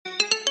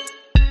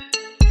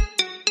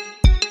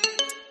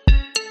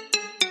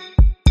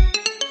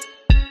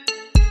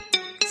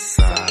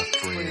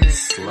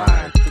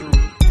slide through.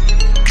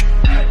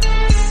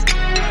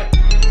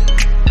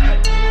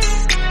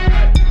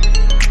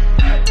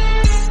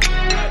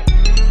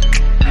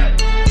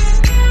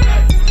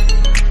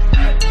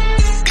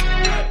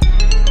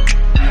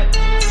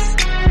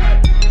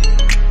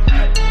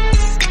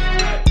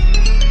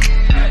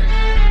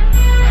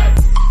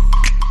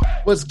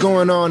 What's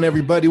going on,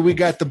 everybody? We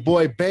got the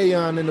boy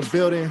Bayon in the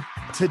building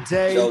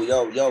today.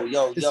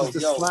 This is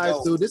the slide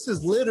through. This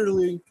is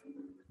literally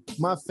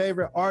my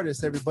favorite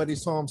artist, everybody.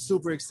 So I'm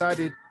super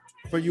excited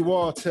for you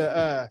all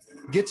to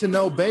get to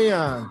know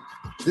Bayon.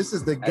 This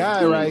is the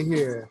guy right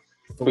here.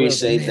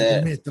 Appreciate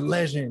that. The myth, the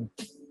legend.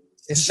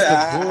 It's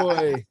the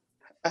boy.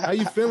 How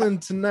you feeling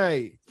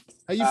tonight?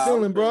 How you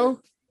feeling, bro?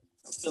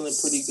 I'm feeling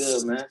pretty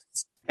good, man.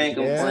 Can't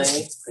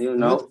complain. You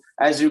know,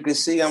 as you can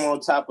see, I'm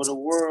on top of the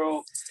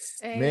world.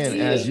 Man,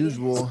 as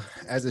usual,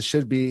 as it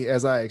should be,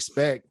 as I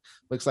expect.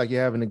 Looks like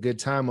you're having a good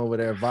time over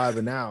there,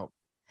 vibing out.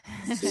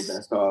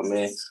 That's all,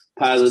 man.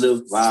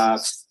 Positive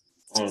vibes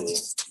only.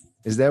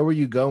 Is that where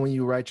you go when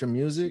you write your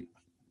music?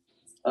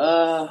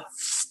 I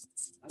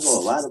go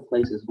a lot of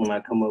places when I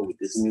come up with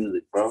this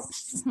music, bro.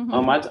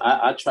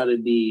 I try to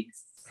be.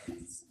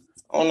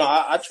 Oh no,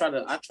 I try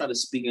to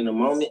speak in the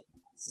moment.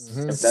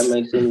 If that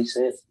makes any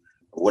sense.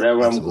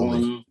 Whatever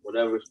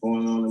whatever's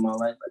going on in my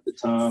life at the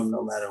time,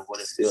 no matter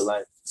what it feels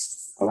like.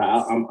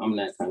 I'm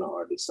that kind of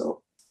artist,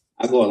 so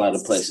I go a lot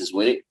of places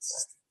with it.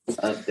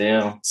 Up,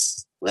 down,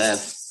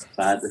 left,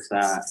 side to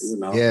side, you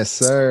know. Yes,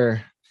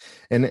 sir.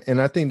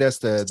 And I think that's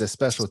the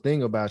special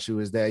thing about you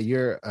is that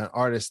you're an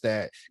artist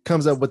that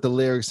comes up with the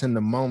lyrics in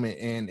the moment,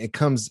 and it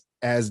comes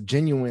as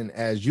genuine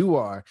as you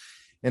are.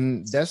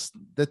 And that's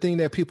the thing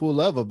that people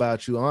love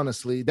about you,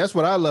 honestly. That's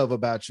what I love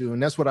about you.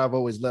 And that's what I've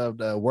always loved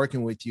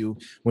working with you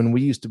when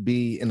we used to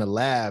be in the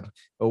lab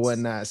or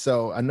whatnot.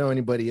 So I know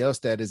anybody else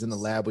that is in the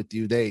lab with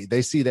you,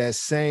 they see that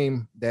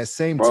same bro,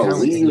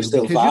 talent in you because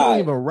you don't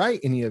even write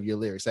any of your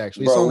lyrics,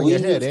 actually. Bro, it's only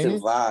in your head, ain't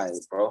it?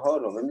 Vibe, bro.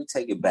 Hold on, let me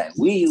take it back.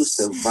 We used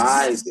to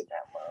vibe in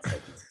that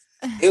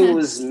motherfucker. It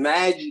was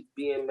magic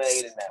being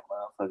made in that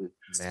motherfucker.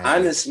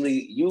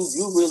 Honestly, you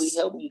really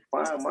helped me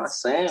find my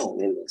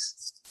sound in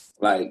this.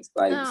 Like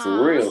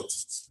for real,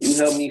 you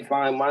helped me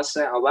find my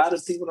sound. A lot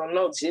of people don't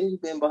know Jimmy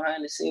been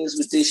behind the scenes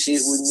with this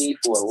shit with me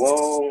for a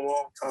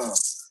long time.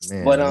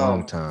 Man,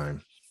 long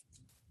time.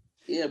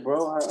 Yeah,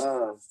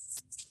 bro.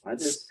 I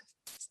just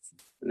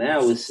now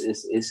it's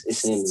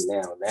in me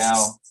now.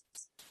 Now,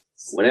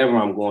 whatever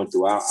I'm going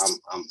through,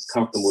 I'm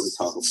comfortable to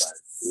talk about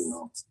it. You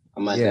know,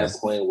 I'm at that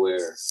point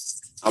where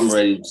I'm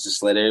ready to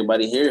just let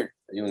everybody hear it.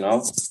 You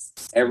know,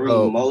 every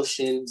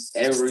emotion,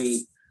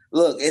 every.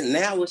 Look, and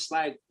now it's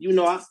like, you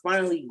know, I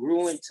finally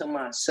grew into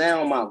my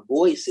sound, my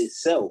voice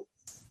itself,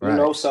 you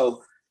know,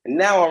 so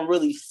now I'm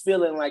really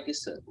feeling like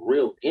it's a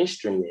real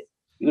instrument.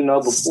 You know,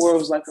 before it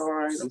was like, all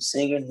right, I'm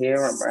singing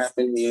here, I'm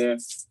rapping here.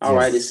 All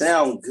right, it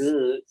sounds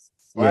good,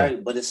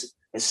 right? But it's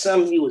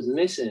something he was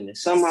missing. And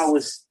somehow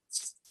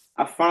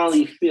I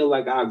finally feel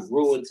like I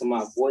grew into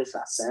my voice.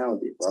 I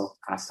found it, bro.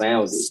 I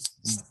found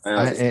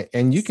it.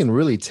 And you can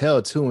really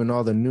tell, too, in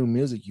all the new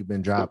music you've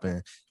been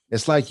dropping.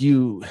 It's like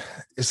you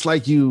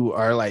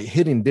are like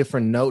hitting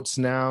different notes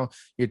now.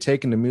 You're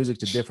taking the music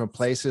to different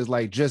places.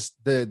 Like just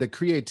the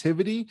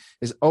creativity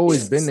has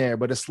always been there,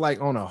 but it's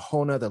like on a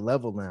whole nother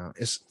level now.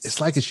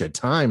 It's like it's your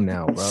time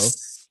now, bro.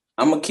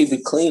 I'm gonna keep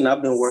it clean.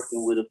 I've been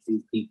working with a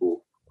few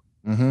people.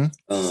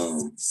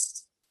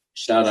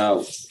 Shout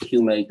out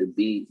Q Made the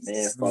Beat,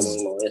 man. Follow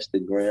him on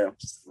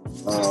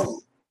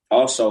Instagram.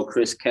 Also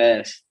Chris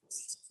Cash.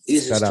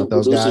 These are two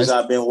producers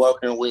I've been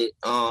working with.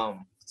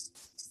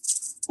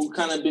 Who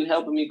kind of been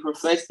helping me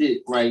perfect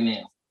it right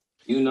now.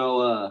 You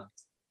know,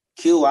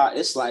 Q,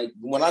 it's like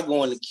when I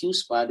go in the Q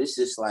spot, it's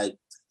just like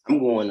I'm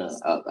going to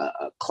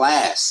a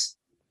class.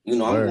 You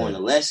know, I'm going to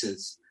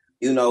lessons.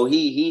 You know,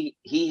 he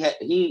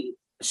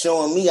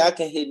showing me I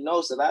can hit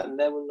notes that I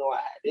never know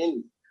I had in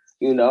me.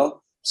 You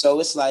know, so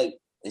it's like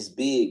it's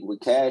big with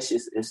Cash.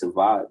 It's a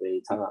vibe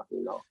every time.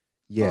 You know.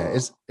 Yeah,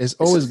 it's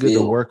always good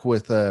to work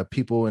with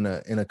people in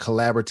a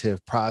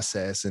collaborative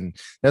process, and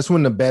that's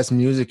when the best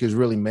music is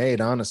really made,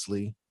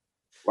 honestly.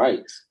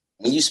 Right.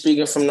 When you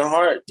speaking from the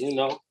heart, you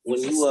know,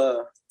 when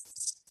you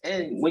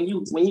and when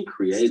you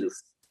creative,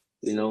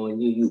 you know,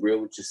 and you real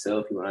with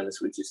yourself, you're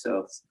honest with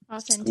yourself.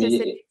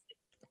 Authenticity.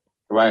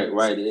 Right.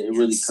 It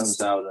really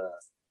comes out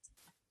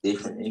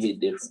different. It get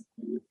different.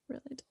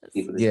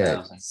 It really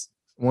does.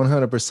 People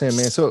 100%,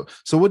 man.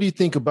 So what do you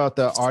think about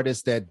the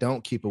artists that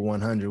don't keep it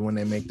 100 when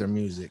they make their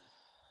music?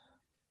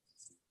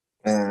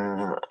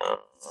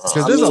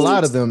 Because there's a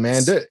lot of them,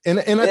 man. And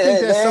I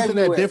think that's something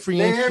that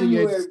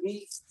differentiates.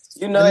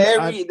 You know,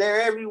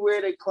 they're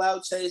everywhere. They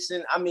cloud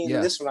chasing. I mean,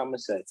 this is what I'm gonna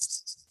say.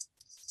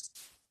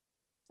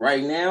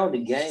 Right now, the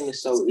game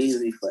is so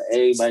easy for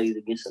everybody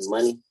to get some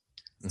money,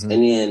 and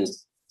then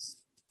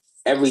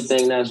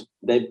everything that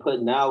they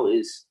putting out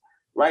is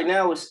right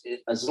now. It's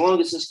as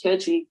long as it's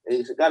catchy,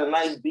 it's got a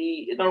nice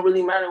beat. It don't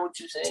really matter what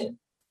you're saying.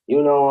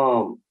 You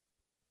know,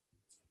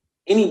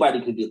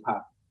 anybody could get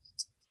popped.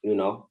 You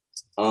know,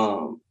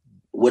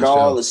 with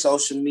all the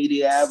social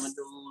media avenues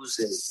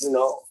interviews, and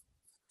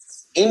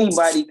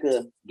anybody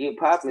could get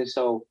popping.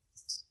 So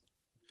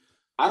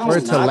I don't. For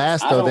it to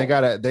last though, they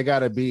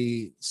gotta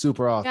be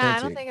super authentic. Yeah,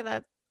 I don't think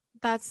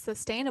that's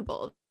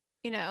sustainable.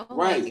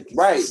 Right.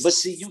 But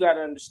see, you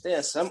gotta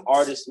understand. Some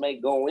artists may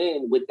go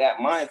in with that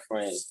mind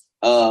frame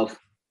of,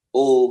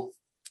 oh,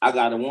 I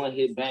got a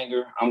one-hit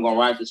banger. I'm gonna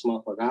ride this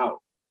motherfucker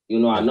out.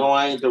 I know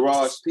I ain't the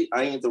rawest,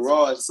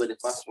 but if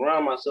I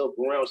surround myself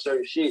around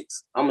certain shit,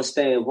 I'm gonna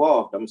stay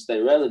involved. I'm gonna stay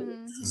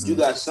relevant. Mm-hmm. You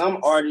got some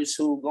artists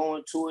who go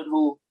into it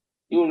who,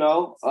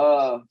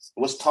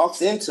 was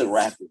talked into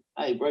rapping.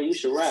 Hey, bro, you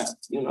should rap.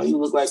 You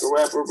look like a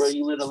rapper, bro.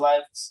 You live a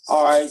life.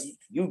 All right,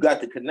 you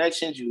got the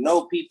connections. You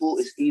know people.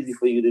 It's easy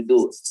for you to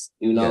do it.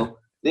 Yeah.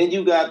 Then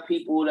you got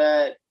people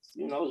that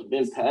has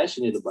been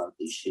passionate about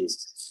this shit.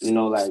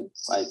 Like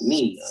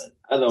me,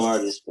 other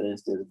artists, for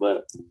instance.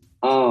 But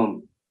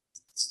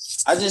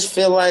I just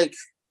feel like,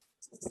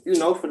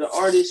 for the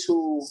artists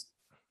who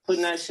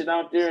putting that shit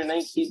out there and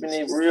ain't keeping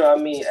it real, I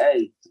mean,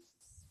 hey,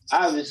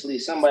 obviously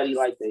somebody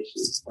like that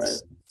shit,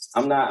 right?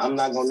 I'm not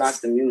gonna knock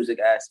the music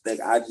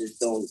aspect. I just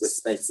don't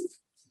respect it,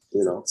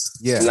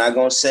 Yeah. I'm not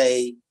gonna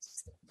say,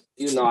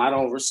 I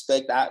don't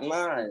respect that.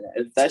 Nah,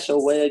 if that's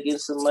your way of getting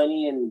some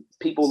money and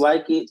people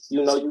like it,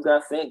 you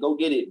got fan, go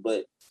get it.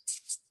 But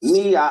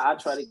me, I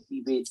try to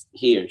keep it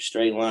here,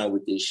 straight line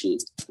with this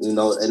shit, and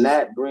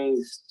that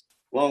brings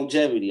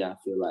longevity, I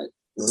feel like,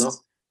 Do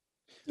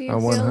you feel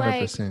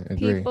like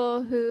agree.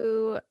 People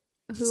who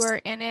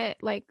are in it,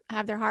 like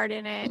have their heart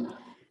in it,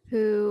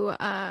 who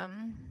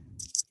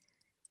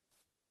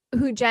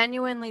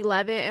genuinely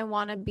love it and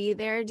want to be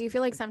there, do you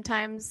feel like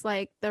sometimes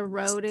like the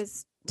road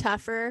is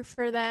tougher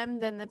for them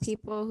than the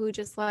people who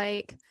just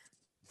like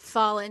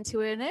fall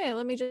into it and hey,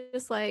 let me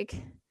just like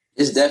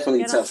it's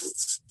definitely tougher.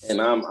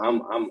 And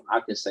I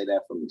can say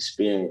that from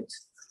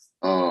experience.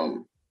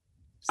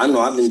 I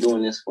know I've been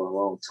doing this for a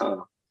long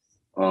time.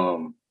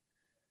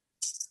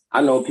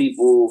 I know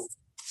people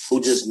who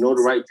just know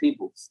the right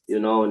people,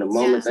 and the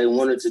moment they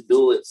wanted to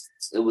do it,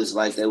 it was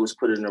like they was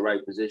put in the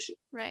right position.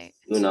 Right.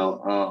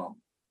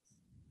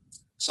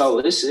 So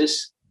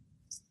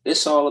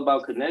it's all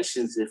about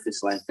connections if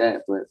it's like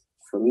that. But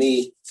for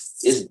me,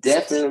 it's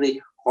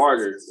definitely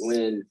harder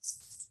when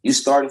you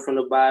starting from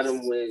the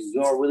bottom, when you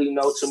don't really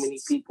know too many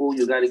people.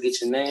 You got to get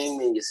your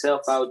name and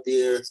yourself out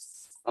there.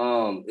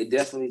 It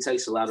definitely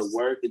takes a lot of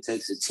work. It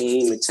takes a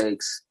team. It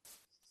takes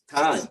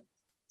time,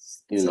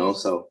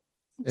 so.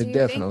 It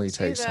definitely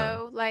takes time.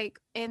 Though, like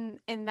in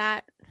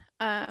that,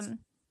 to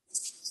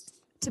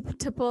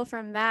pull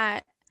from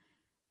that,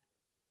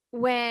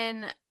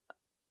 when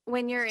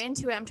you're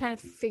into it, I'm trying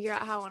to figure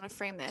out how I want to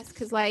frame this.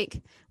 Because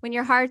like when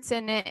your heart's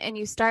in it and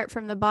you start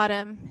from the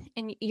bottom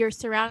and you're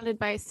surrounded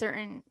by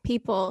certain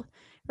people,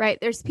 right?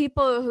 There's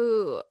people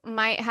who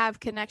might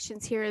have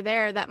connections here or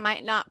there that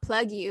might not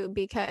plug you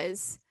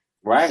because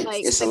right.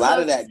 Like, it's a lot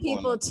of that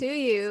people to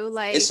you,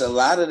 like it's a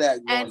lot of that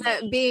ends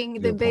up being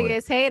the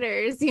biggest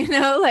haters,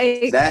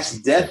 like that's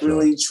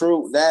definitely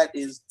true. That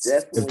is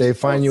definitely if they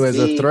find you as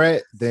a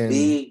threat, then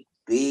big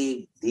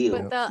deal.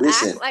 But they'll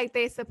act like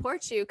they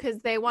support you because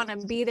they want to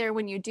be there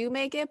when you do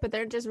make it, but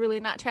they're just really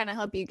not trying to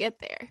help you get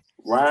there.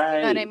 Right.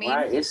 You know what I mean?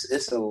 Right.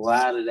 It's a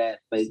lot of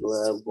that fake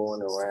love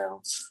going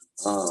around.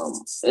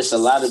 It's a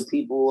lot of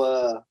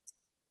people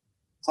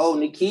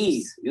holding the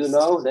keys, they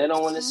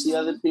don't want to see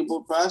other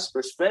people prosper,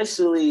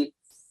 especially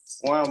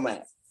where I'm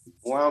at,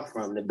 where I'm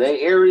from, the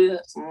Bay Area.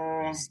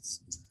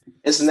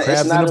 It's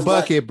not in a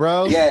bucket,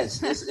 bro.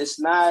 Yes, it's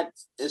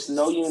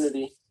no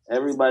unity.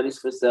 Everybody's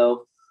for self.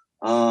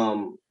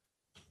 I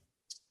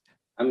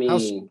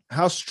mean,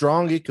 how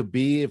strong it could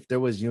be if there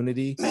was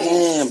unity.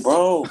 Man,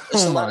 bro,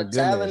 it's a lot of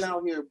talent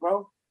out here,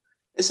 bro.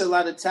 It's a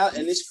lot of talent,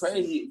 and it's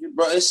crazy,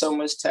 bro. It's so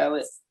much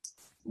talent,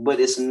 but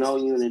it's no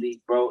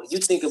unity, bro. You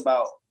think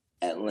about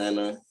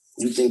Atlanta,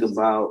 you think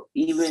about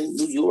even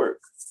New York.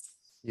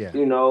 Yeah.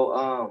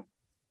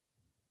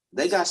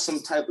 They got some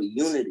type of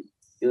unity,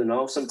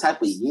 some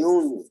type of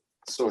union,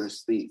 so to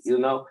speak,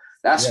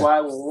 That's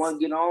why when one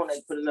get on, they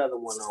put another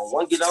one on.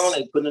 One get on,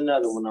 they put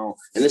another one on.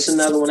 And it's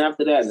another one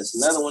after that, and it's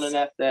another one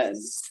after that.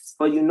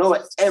 But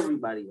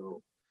everybody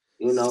on.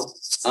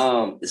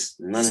 It's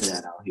none of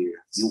that out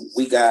here.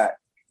 We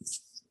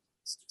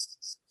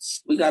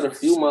got a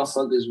few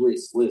motherfuckers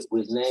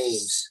with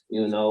names,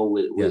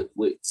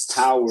 with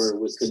power,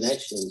 with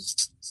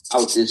connections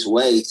out this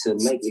way to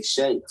make it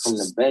shake from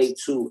the Bay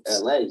to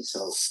LA.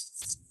 So,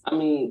 I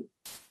mean,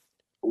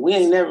 we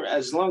ain't never,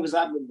 as long as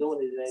I've been doing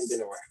it, it ain't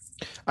been around.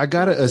 I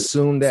gotta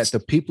assume that the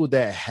people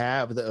that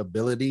have the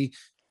ability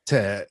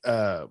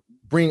to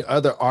bring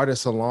other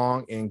artists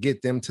along and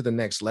get them to the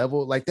next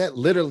level, like that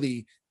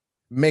literally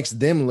makes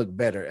them look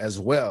better as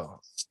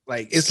well.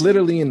 Like it's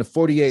literally in the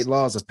 48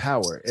 laws of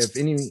power. If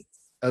any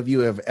of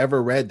you have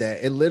ever read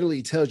that, it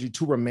literally tells you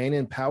to remain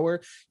in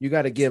power, you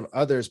got to give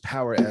others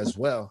power as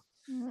well.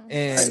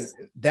 And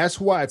that's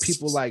why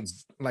people like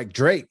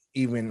Drake,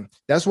 even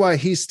that's why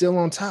he's still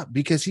on top,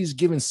 because he's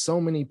given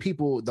so many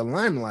people the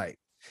limelight.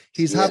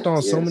 He's hopped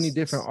on so many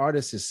different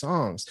artists'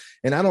 songs.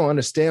 And I don't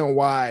understand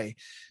why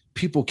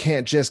people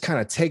can't just kind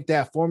of take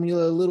that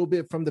formula a little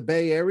bit from the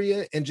Bay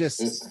Area and just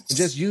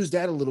use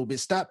that a little bit.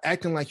 Stop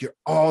acting like you're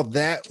all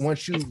that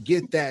once you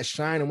get that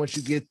shine and once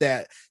you get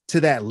that to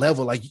that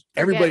level. Like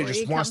everybody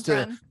just wants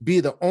to be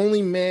the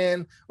only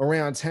man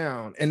around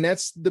town. And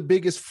that's the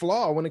biggest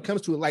flaw when it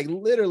comes to it. Like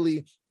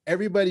literally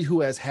everybody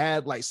who has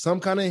had like some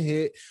kind of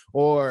hit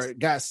or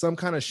got some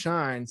kind of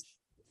shine,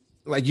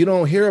 like you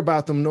don't hear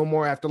about them no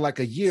more after like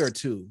a year or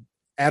two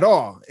at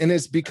all. And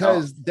it's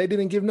because they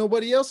didn't give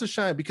nobody else a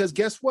shine. Because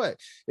guess what?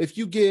 If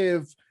you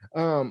give,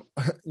 all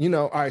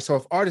right, so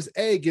if artist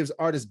A gives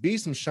artist B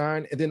some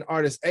shine and then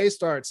artist A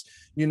starts,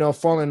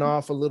 falling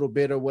off a little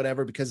bit or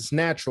whatever, because it's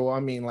natural. I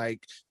mean,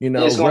 like,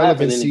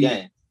 relevancy.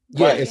 Yeah,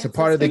 right. It's a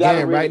part of the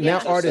game, right? Now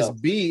artist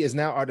B is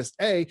now artist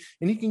A,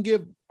 and you can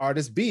give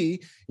artist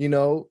B, give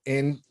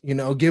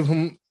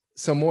him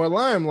some more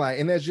limelight.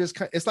 And that's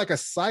just, it's like a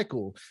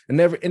cycle, a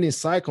never ending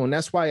cycle. And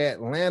that's why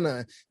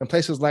Atlanta and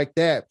places like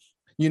that,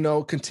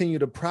 continue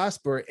to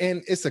prosper.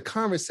 And it's a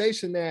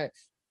conversation that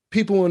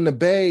people in the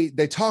Bay,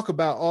 they talk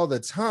about all the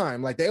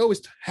time. Like they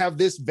always have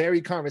this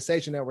very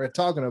conversation that we're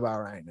talking about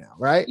right now,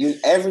 right?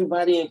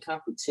 Everybody in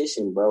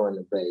competition, bro, in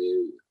the Bay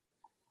Area.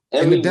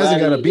 And it doesn't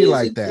gotta be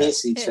like that.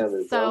 It's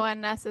other, so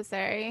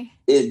unnecessary.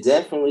 It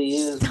definitely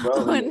is,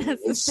 bro. So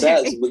it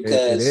sucks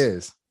because it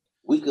is.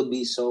 We could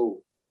be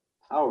so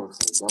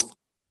powerful, bro.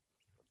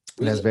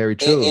 That's very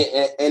true.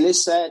 And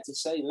it's sad to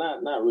say,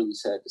 not really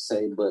sad to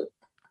say, but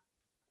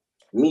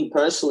me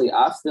personally,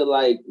 I feel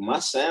like my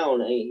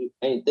sound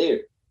ain't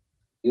there.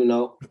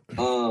 What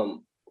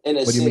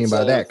do you mean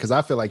by that? Because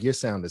I feel like your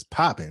sound is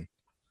popping.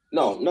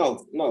 No.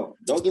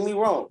 Don't get me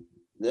wrong.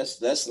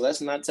 Let's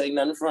not take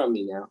nothing from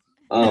me now.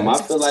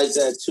 I feel like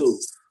that too,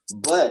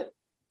 but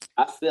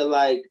I feel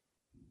like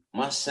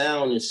my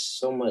sound is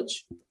so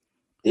much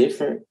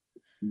different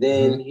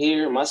than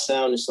here. My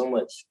sound is so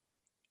much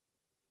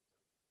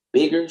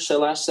bigger,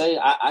 shall I say?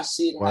 I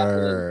see it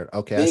happening.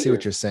 Okay, bigger. I see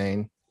what you're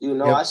saying.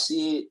 Yep.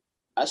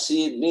 I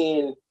see it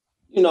being,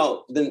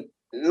 the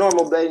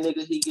normal Bay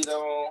nigga, he get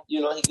on, he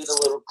get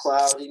a little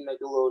cloud, he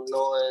make a little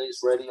noise,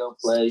 radio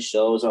play,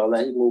 shows, all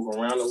that. He move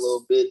around a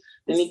little bit.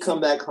 Then he come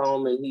back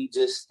home and he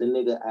just the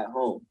nigga at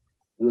home.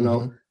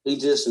 He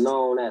just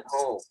known at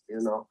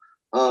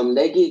home,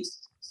 they get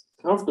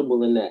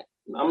comfortable in that.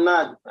 I'm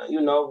not,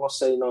 gonna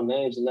say no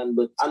names or nothing,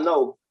 but I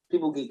know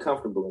people get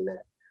comfortable in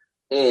that.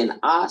 And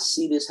I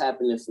see this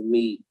happening for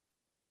me,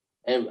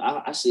 and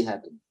I see it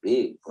happen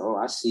big, bro.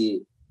 I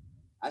see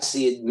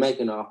it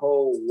making a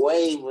whole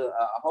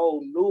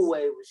new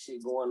wave of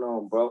shit going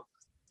on, bro.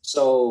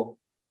 So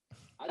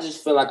I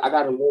just feel like I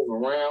gotta move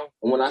around.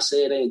 And when I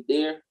say it ain't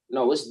there,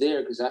 no, it's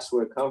there because that's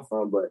where it come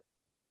from, but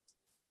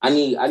I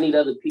need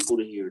other people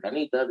to hear it. I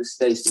need the other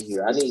states to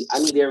hear it. I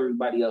need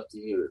everybody else to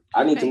hear it.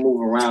 I need to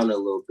move around a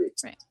little bit.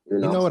 Right. You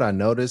know what I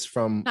noticed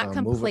from not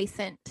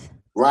complacent.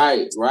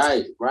 Right.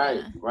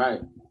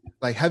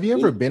 Like, have you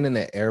ever been in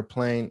an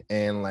airplane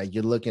and like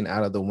you're looking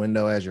out of the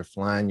window as you're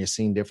flying, you're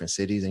seeing different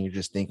cities, and you're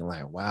just thinking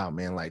like, wow,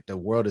 man, like the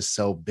world is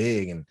so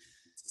big, and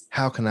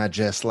how can I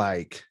just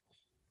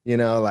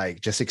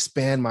just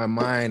expand my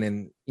mind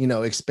and,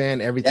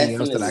 expand everything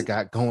else that I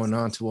got going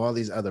on to all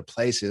these other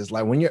places.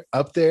 Like when you're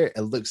up there,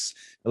 it looks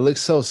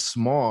so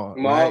small,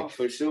 right?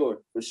 For sure.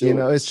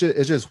 It's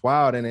just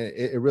wild. And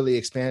it really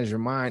expands your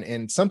mind.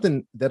 And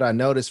something that I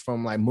noticed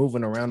from like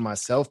moving around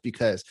myself,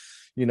 because,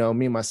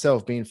 me,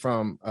 myself being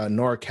from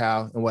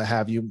NorCal and what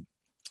have you,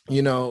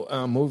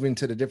 moving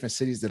to the different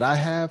cities that I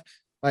have,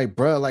 like,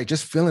 bro, like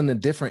just feeling the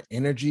different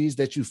energies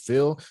that you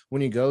feel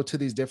when you go to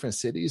these different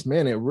cities,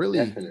 man, it really,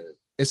 definitely.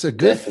 It's a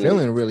good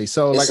feeling, really.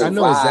 So, it's like, I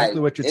know vibe.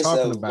 Exactly what you're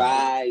talking about.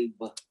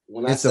 Vibe.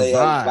 When it's I say a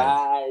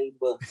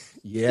vibe,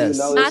 yes,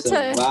 it's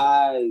a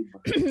vibe.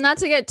 Not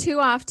to get too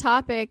off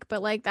topic,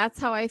 but like that's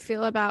how I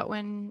feel about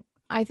when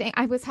I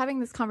was having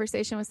this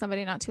conversation with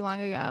somebody not too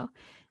long ago,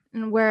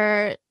 and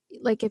where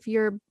like if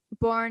you're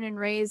born and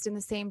raised in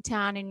the same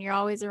town and you're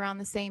always around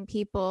the same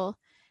people,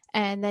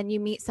 and then you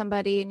meet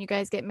somebody and you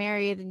guys get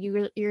married and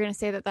you're going to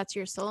say that that's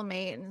your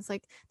soulmate. And it's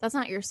like, that's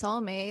not your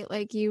soulmate.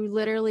 Like you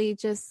literally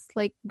just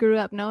like grew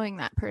up knowing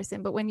that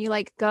person. But when you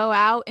like go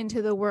out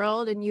into the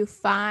world and you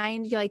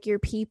find like your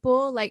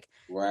people, like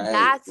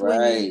that's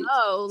when you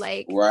know,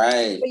 like,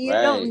 but you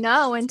don't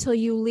know until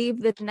you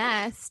leave the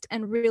nest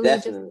and really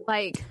just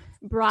like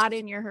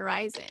broaden your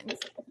horizons.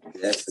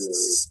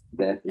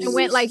 Definitely. And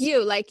when like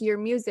your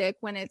music,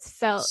 when it's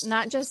felt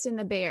not just in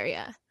the Bay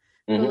Area,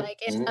 but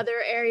like in other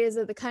areas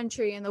of the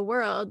country and the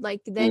world, like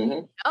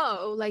then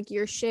like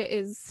your shit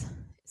is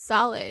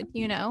solid,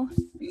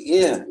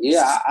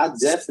 Yeah, I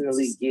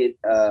definitely get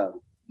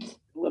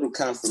little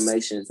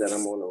confirmations that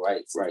I'm on the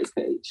right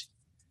page.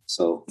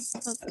 So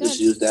I just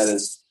use that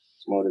as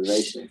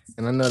motivation.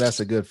 And I know that's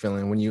a good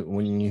feeling when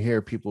you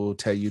hear people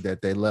tell you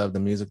that they love the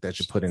music that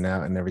you're putting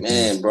out and everything.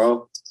 Man,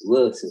 bro,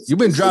 listen, you've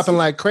been dropping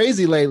like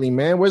crazy lately,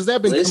 man. Where's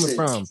that been coming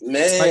from?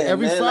 Man, like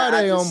every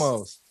Friday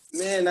almost.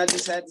 Man, I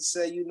just had to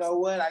say, you know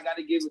what? I got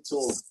to give it to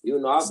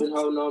him. I've been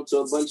holding on to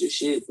a bunch of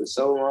shit for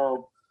so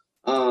long.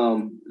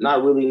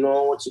 Not really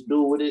knowing what to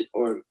do with it,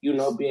 or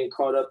being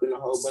caught up in a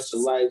whole bunch of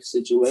life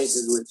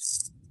situations,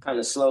 which kind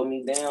of slowed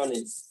me down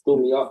and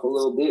threw me off a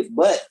little bit.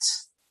 But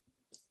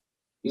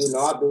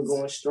I've been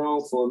going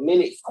strong for a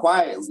minute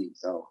quietly.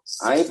 So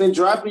I ain't been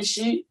dropping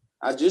shit.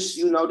 I just,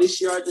 this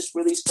year I just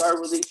really started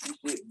releasing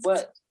shit.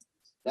 But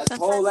that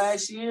whole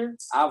last year,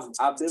 I've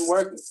been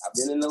working. I've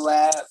been in the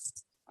lab.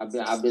 I've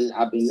been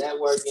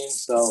networking.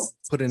 So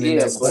putting in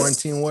that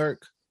quarantine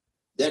work.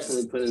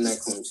 Definitely putting in that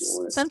quarantine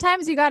work.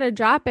 Sometimes you gotta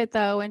drop it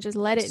though and just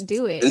let it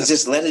do it. And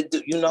just let it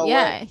do.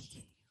 What?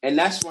 And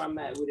that's where I'm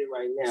at with it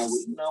right now.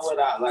 You know what?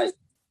 I like.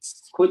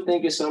 Quit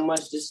thinking so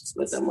much. Just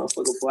let that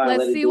motherfucker fly.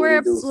 Let's see where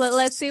it goes.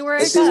 Let's see where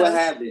it goes. What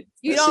happens.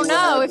 You don't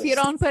know if you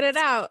don't put it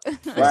out.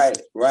 Right.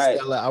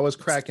 I was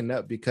cracking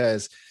up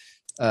because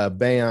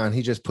Bayon,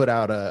 he just put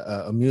out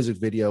a music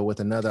video with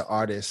another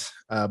artist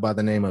by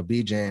the name of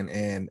Bijan,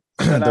 and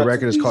the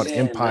record is called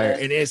Empire,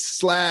 man. And it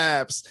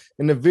slaps,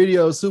 and the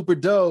video is super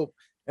dope.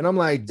 And I'm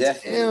like,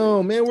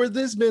 damn, man, where's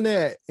this been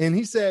at? And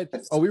he said,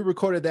 oh, we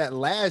recorded that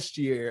last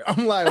year.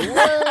 I'm like,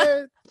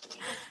 what?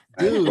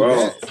 Dude,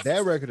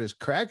 that record is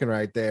cracking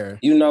right there.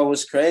 You know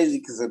what's crazy?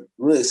 Because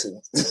listen,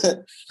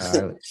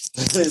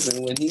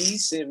 listen, when he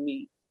sent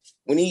me,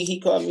 when he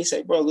called me,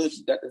 say, bro, look,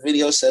 you got the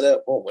video set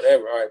up, boom,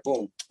 whatever. All right,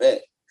 boom,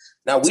 bet.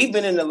 Now we've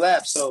been in the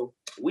lab, so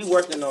we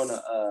working on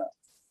a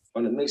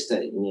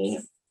mixtape.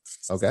 Yeah.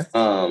 Okay.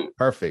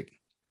 Perfect.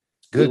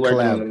 Good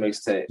collab. On the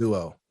mixtape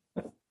duo.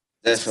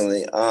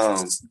 Definitely.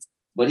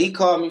 But he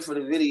called me for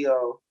the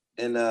video,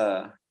 and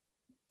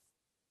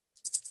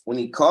when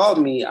he called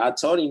me, I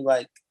told him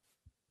like,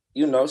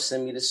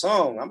 send me the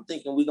song. I'm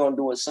thinking we're gonna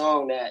do a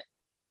song that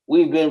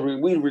we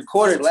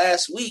recorded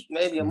last week,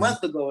 maybe a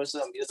month ago or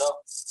something,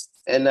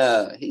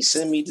 And he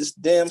sent me this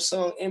damn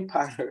song,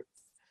 Empire.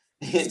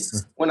 And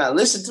when I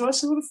listened to it, I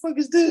said, "What the fuck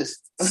is this?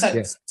 Like,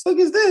 what the fuck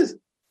is this?"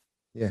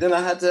 Yeah. Then I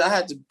had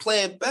to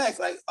play it back.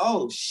 Like,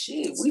 oh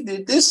shit, we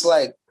did this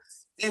like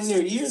damn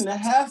near a year and a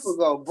half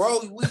ago,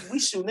 bro. We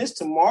shooting this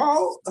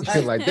tomorrow.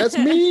 Like that's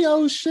me.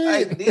 Oh shit.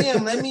 Like,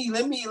 damn, let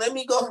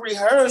me go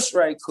rehearse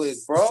right quick,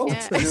 bro.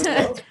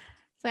 Yeah.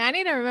 So I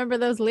need to remember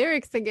those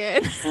lyrics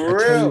again. For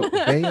real.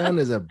 Bayon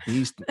is a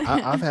beast.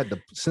 I've had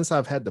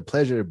the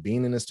pleasure of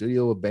being in the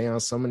studio with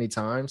Bayon so many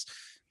times.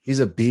 He's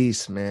a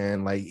beast,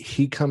 man. Like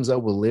he comes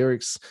up with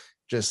lyrics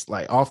just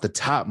like off the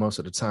top most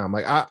of the time.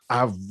 Like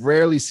I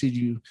rarely see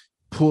you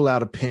pull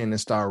out a pen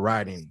and start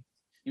writing.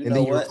 And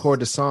then you record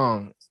the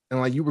song. And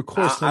like you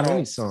record so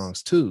many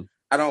songs too.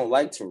 I don't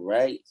like to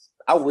write.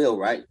 I will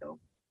write though.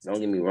 Don't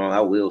get me wrong.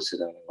 I will sit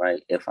down and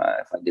write if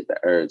I get the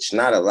urge.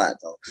 Not a lot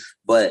though.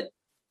 But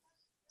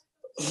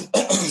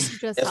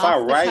if I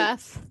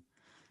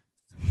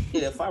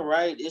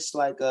write, it's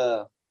like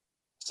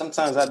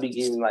sometimes I be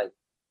getting like,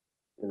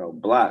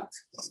 blocked.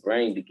 My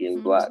brain be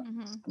getting blocked.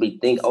 I be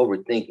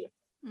overthinking.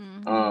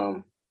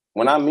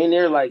 When I'm in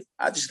there, like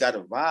I just got to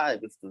vibe.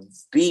 If the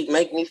beat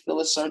make me feel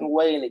a certain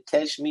way and it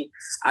catch me,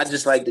 I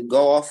just like to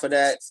go off of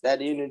that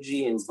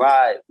energy and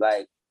vibe.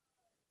 Like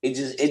it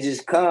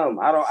just come.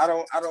 I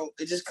don't.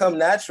 It just come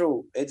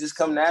natural.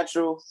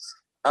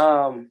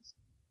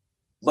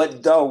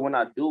 But though when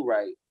I do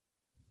write,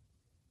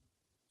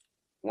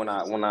 when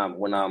I'm, I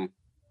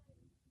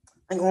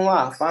ain't gonna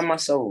lie, I find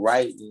myself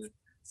writing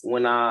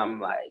when I'm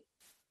like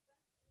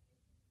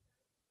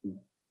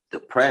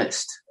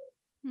depressed.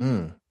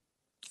 When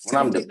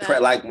I'm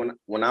depressed, like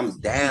when I'm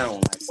down,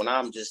 like when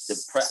I'm just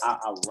depressed, I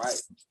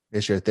write.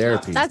 It's your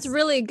therapy. That's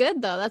really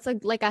good though. That's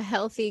like a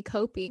healthy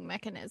coping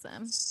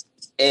mechanism.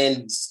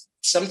 And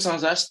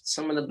sometimes that's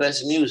some of the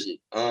best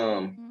music.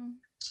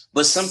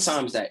 But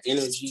sometimes that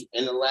energy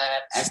in the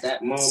lab at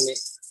that moment,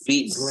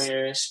 beat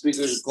blaring,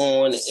 speakers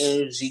going, the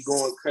energy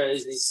going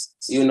crazy.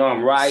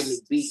 I'm riding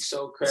the beat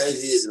so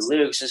crazy, the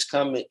lyrics just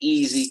coming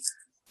easy.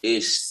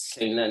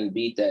 Can't nothing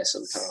beat that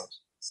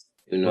sometimes.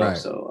 Right.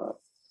 So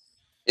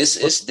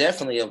it's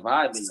definitely a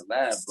vibe in the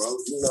lab, bro.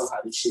 You know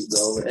how this shit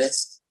go over there.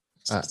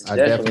 I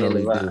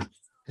definitely do.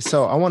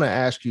 So I want to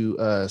ask you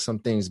some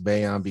things,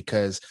 Bayon,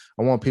 because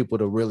I want people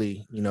to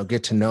really,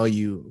 get to know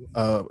you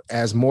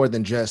as more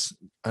than just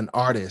an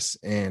artist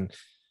and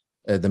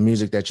the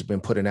music that you've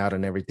been putting out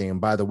and everything.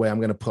 And by the way, I'm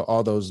going to put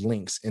all those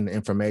links in the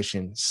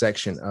information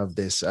section of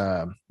this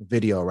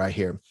video right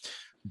here.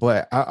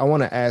 But I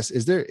want to ask,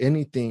 is there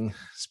anything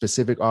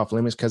specific off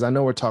limits? Because I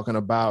know we're talking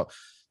about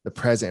the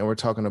present and we're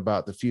talking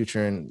about the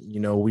future. And,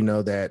 we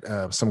know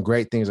that some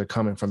great things are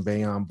coming from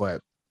Bayon,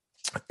 but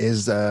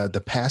is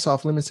the past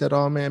off limits at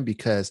all, man?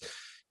 Because,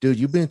 dude,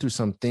 you've been through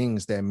some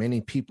things that many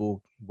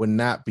people would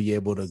not be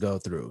able to go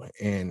through.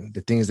 And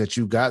the things that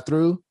you got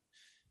through,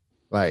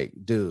 like,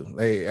 dude,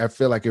 I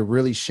feel like it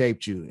really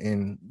shaped you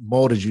and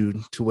molded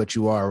you to what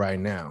you are right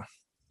now.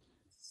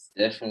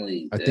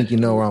 Definitely. I think you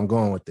know where I'm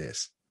going with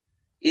this.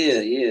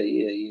 Yeah.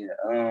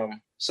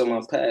 So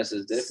my past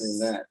is definitely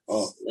not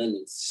off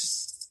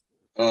limits.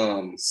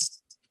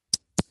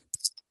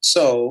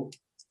 So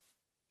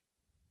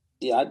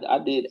yeah, I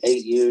did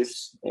 8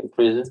 years in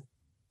prison.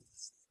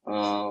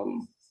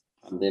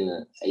 I've been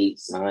in 8,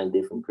 9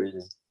 different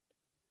prisons.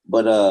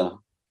 But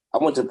I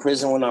went to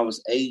prison when I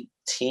was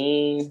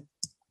 18.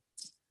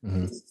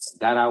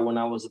 Got out when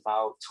I was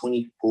about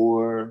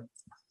 24.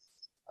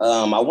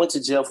 I went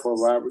to jail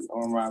for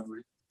armed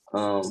robbery.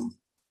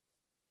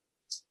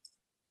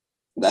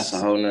 That's a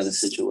whole nother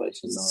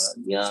situation.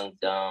 Young,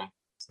 dumb,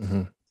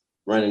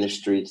 running the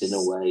streets in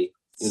a way.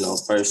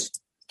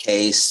 First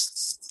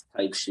case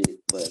type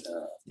shit, but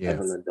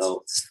as an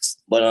adult.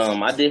 But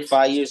I did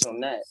 5 years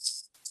on that.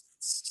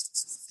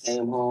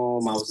 Came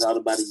home. I was out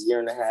about a year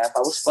and a half. I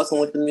was fucking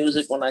with the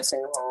music when I came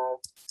home.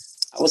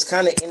 I was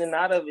kind of in and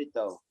out of it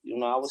though.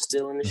 I was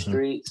still in the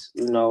streets.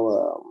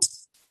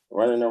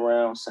 Running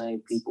around,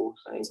 same people,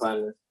 same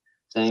partners,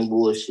 same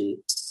bullshit.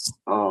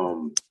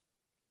 So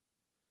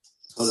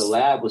the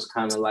lab was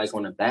kind of like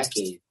on the back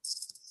end.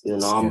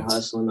 I'm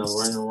hustling, I'm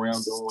running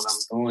around doing what I'm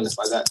doing. If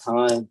I got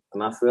time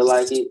and I feel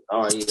like it,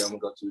 all right, yeah, I'm gonna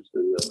go to the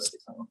studio and make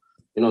it time.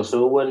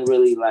 So it wasn't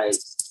really like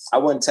I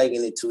wasn't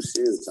taking it too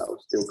serious. I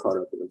was still caught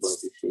up in a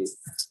bunch of shit.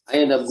 I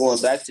ended up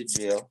going back to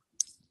jail.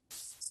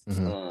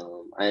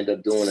 I ended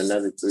up doing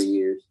another 3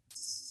 years.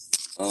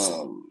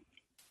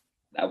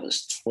 That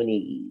was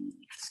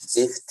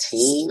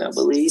 2015, I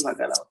believe. I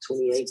got out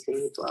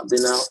 2018, so I've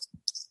been out.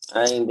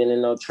 I ain't been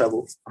in no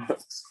trouble.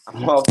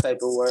 I'm all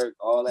paperwork,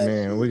 all that.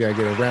 Man, we gotta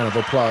get a round of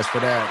applause for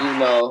that.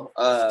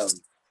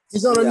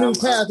 He's on a new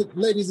path,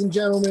 ladies and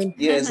gentlemen.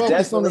 Yeah, it's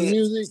focus on the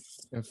music.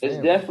 It's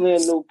definitely a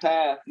new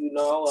path.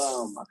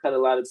 I cut a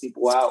lot of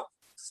people out.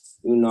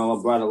 I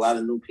brought a lot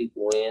of new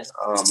people in.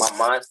 My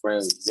mind frame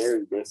is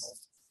very different.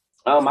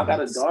 I got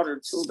a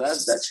daughter too.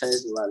 That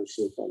changed a lot of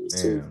shit for me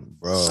too.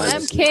 Bro.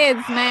 Them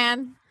kids,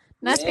 man.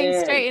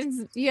 Nothing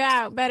straightens you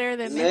out better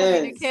than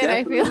having a kid,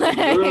 I feel like.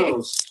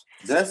 Girls.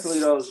 Definitely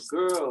those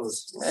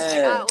girls, man.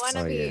 I got one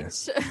of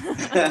each.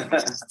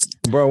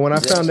 Bro, when I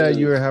found out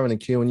you were having a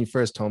kid, when you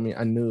first told me,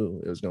 I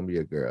knew it was gonna be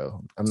a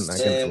girl. I'm not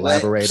gonna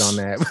elaborate on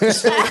that.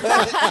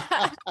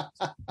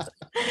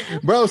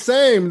 Bro,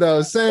 same.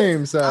 So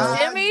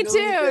Jimmy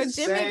too.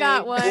 Jimmy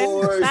got one.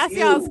 That's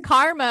y'all's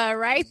karma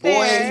right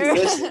there.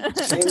 Boy, listen,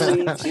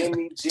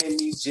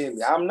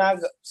 Jimmy. I'm not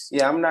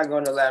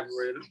gonna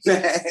elaborate on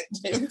that.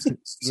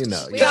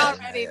 We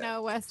already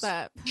know what's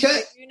up.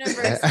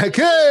 I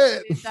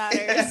could.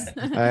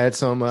 I had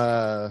some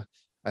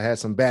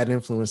bad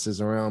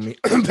influences around me.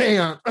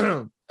 Bam.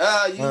 You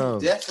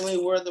definitely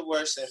were the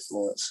worst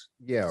influence.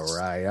 Yeah,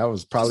 right. I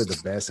was probably the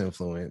best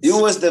influence.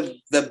 You was the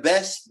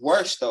best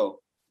worst though.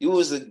 You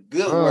was a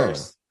good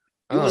worst.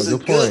 You was a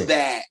good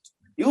bad.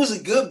 You was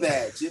a good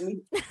bad,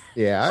 Jimmy.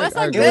 Yeah,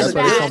 I guess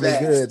that's what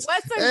good.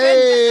 What's a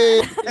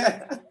good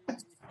bad?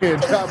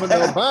 Dropping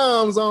no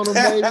bombs on them,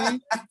 baby.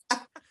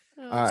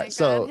 All right,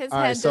 so his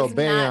head does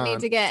not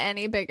need to get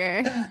any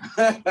bigger.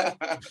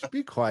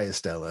 Be quiet,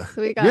 Stella.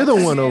 You're the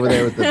one over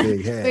there with the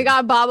big head. We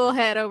got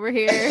bobblehead over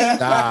here.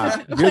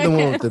 You're the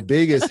one with the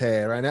biggest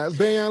head right now.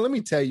 Bayon, let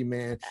me tell you,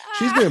 man,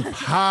 she's been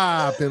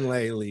popping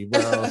lately,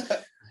 bro.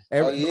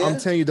 I'm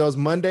telling you, those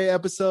Monday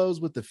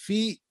episodes with the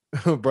feet,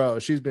 bro,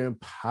 she's been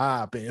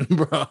popping,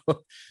 bro.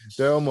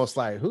 They're almost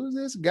like, who's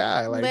this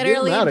guy? Like,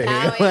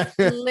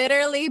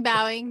 literally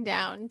bowing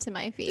down to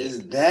my feet.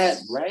 Is that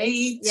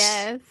right?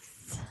 Yes.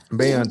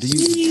 Bayon,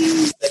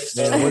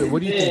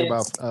 what do you think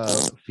about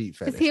feet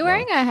fetish? Is he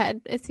wearing a head?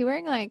 Is he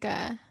wearing like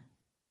a?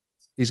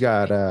 He's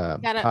got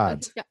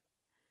pods.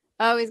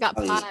 He's got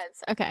pods.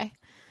 Okay.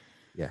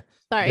 Yeah.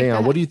 Sorry.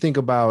 Bayon, what do you think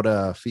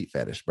about feet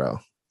fetish, bro?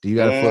 Do you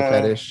got a foot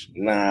fetish?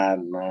 Nah,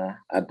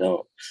 I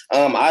don't.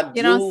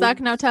 You don't suck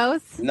no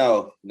toes?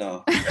 No.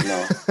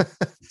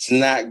 It's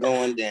not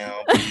going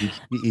down.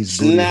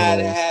 It's not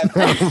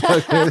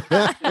happening.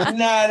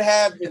 Not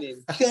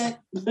happening.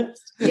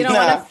 You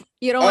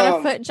don't want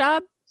a foot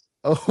job?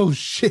 Oh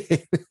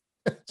shit.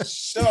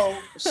 So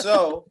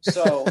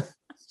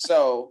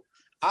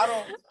I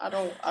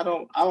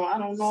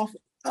don't know if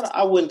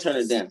I wouldn't turn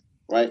it down,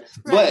 right?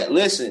 But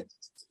listen.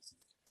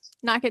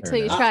 Knock it till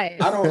you try it.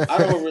 I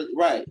don't really,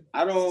 right.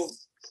 I don't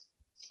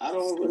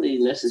really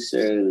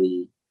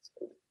necessarily,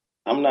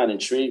 I'm not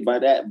intrigued by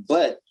that,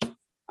 but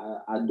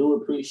I do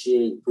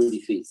appreciate pretty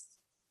feet.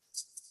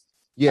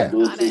 Yeah. I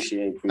do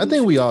appreciate pretty I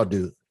think we all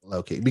do,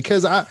 low-key,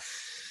 because I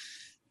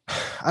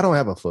don't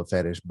have a foot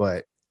fetish,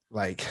 but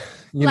like,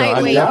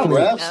 I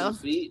rub some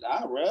feet.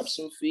 I rub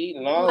some feet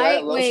and all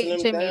that.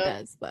 Lightweight Jimmy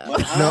does, though.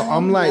 No,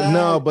 I'm like,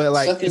 no, but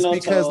like, it's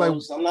because like,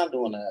 I'm not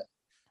doing that.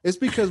 It's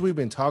because we've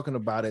been talking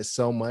about it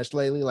so much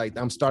lately. Like,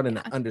 I'm starting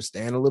to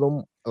understand a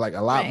little, like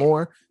a lot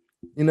more,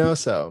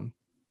 so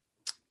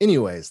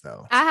anyways,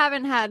 though. I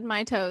haven't had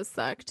my toes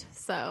sucked,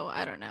 so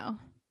I don't know.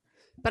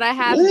 But I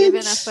have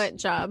given a foot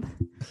job.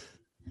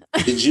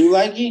 Did you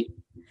like it?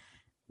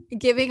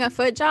 Giving a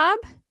foot job?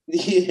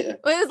 Yeah.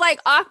 It was like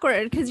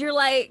awkward because you're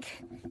like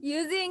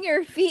using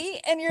your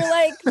feet and you're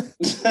like, like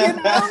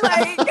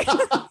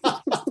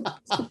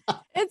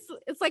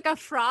it's like a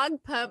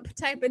frog pump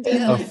type of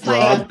deal. A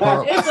frog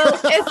pump.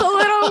 It's a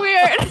little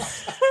weird.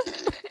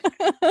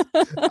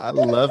 I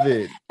love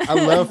it. I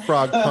love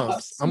frog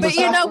pumps. But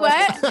you know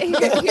what?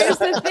 Here's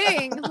the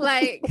thing.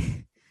 Like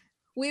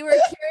We were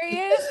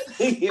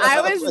curious.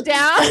 I was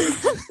down.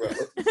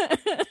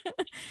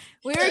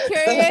 We were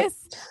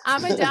curious.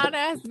 I'm a down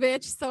ass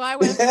bitch, so I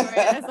went for it.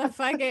 I said,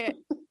 fuck it.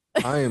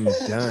 I am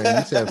done.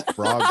 You said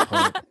frog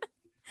pump.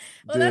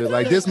 Well, Dude,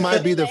 like this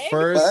might be the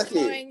first. Fuck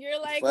it. You're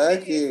like,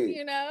 Fuck this, it.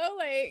 you know,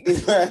 like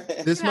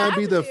This you might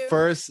be have the to.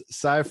 first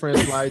Cypher and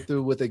Slide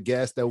Through with a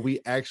guest that we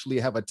actually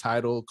have a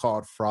title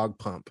called Frog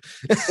Pump,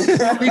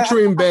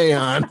 featuring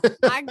Bayon.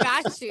 I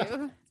got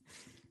you.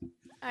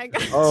 I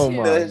got Oh you.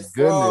 my That's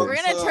goodness! frog We're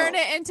gonna turn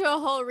it into a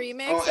whole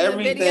remix. On And the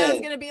video is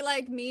everything. gonna be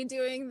like me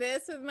doing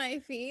this with my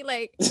feet.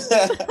 Like,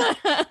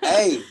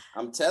 Hey,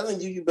 I'm telling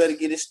you, you better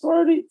get it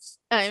started.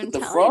 I'm With the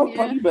telling frog you.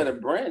 pump, you better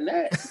brand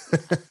that.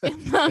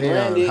 Bayon,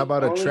 Branded, how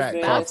about a track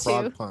OnlyFans. called About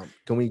Frog to. Pump?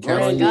 Can we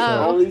count on Brand you?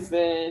 Let's for- go.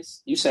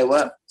 OnlyFans. You say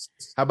what?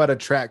 How about a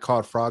track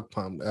called Frog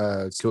Pump?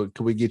 Could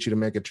we get you to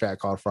make a track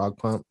called Frog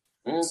Pump?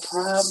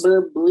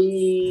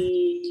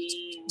 Probably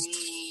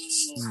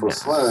for Nah.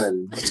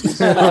 fun.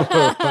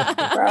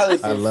 Probably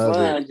for I love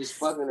fun, just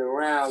fucking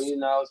around, you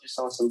know, just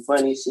on some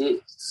funny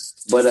shit.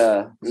 But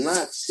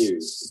not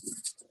serious.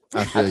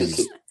 I feel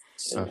you.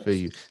 I feel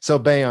you. So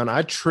Bayon,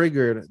 I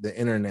triggered the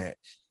internet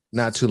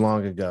not too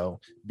long ago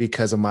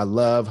because of my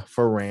love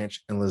for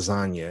ranch and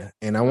lasagna.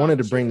 And I wanted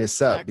to bring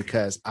this up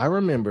because I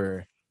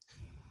remember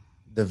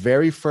the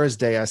very first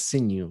day I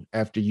seen you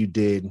after you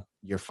did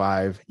your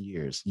 5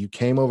 years. You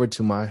came over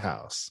to my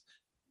house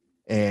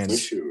and For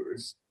sure.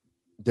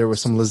 there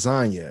was some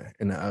lasagna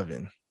in the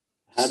oven.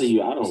 How do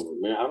you? I don't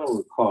remember. I don't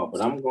recall.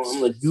 But I'm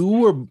like, You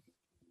were,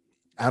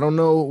 I don't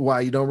know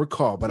why you don't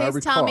recall, but I Please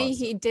recall. tell me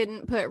he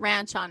didn't put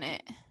ranch on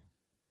it.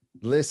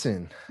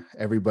 Listen,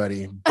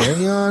 everybody,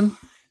 Bayon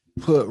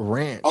put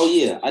ranch oh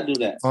yeah, I do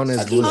that. on his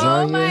I do that.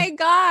 lasagna. Oh my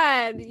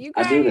god, you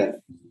guys! I do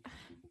that.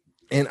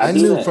 And I I do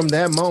knew that. from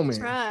that moment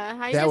Bruh,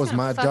 how you that guys was gonna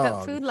my fuck dog.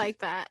 up food like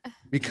that?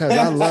 because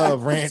I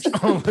love ranch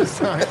on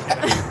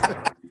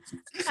lasagna.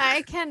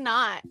 I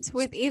cannot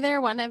with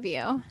either one of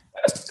you.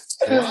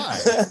 Why?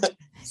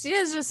 She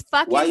is just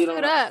fucking Why you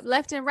food don't- up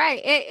left and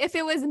right. If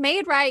it was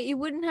made right, you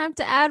wouldn't have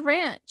to add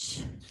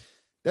ranch.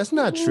 That's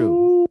not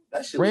true. Ooh,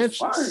 that shit was Ranch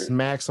fire.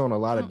 smacks on a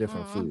lot of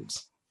different Mm-mm.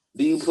 foods.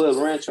 Do you put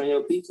ranch on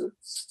your pizza?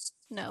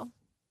 No.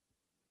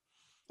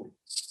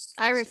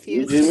 I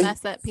refuse Jimmy? to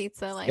mess up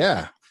pizza like Yeah.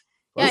 that.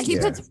 Yeah, Fuck he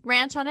puts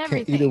ranch on Can't eat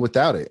it everything.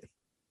 without it.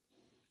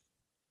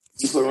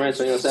 You put ranch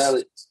on your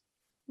salad?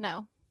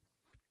 No.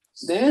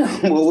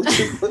 Damn. Well, what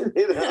you put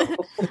it on?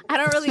 I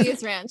don't really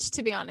use ranch,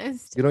 to be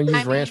honest. You don't use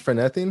I ranch mean- for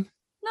nothing?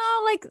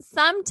 No, like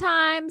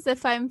sometimes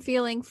if I'm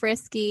feeling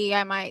frisky,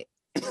 I might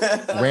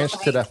Ranch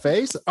to the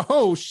face?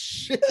 Oh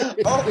shit.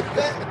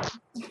 Oh,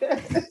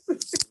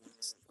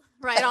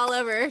 right all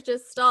over,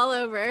 just all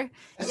over.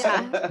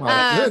 Yeah.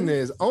 My Um,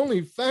 goodness.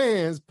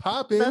 OnlyFans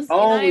popping. that's- You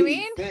know what I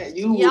mean?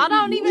 You Y'all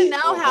don't even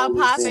know on how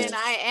popping OnlyFans.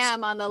 I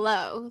am on the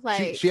low.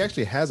 Like She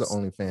actually has an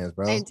OnlyFans,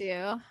 bro. I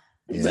do.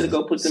 You better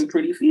go put them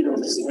pretty feet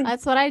on it.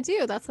 That's what I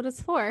do. That's what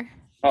it's for.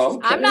 Oh,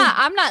 okay.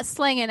 I'm not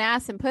slinging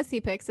ass and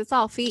pussy pics. It's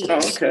all feet. Oh,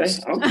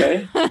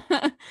 okay.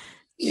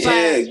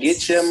 Yeah,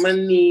 get your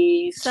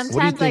money. Sometimes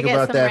What do you I think get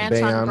about some that,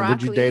 ranch on Bayon?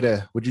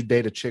 broccoli. Would you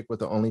date a chick with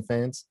the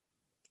OnlyFans?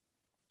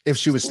 If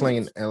she was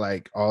slinging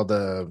like all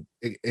the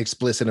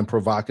explicit and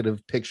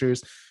provocative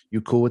pictures,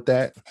 you cool with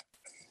that?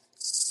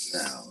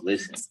 Now,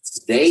 listen,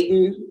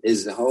 dating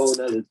is a whole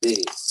other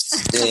thing.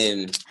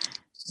 Then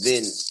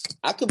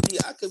I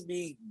could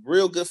be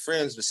real good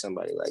friends with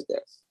somebody like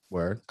that.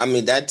 Word. I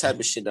mean, that type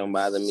of shit don't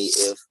bother me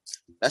if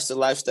that's the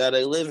lifestyle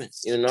they living.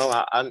 You know,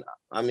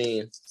 I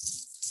mean,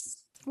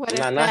 What I'm if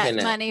not that knocking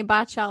that. money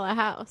bought y'all a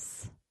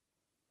house?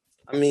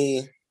 I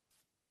mean,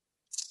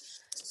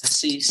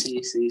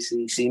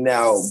 see.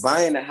 Now,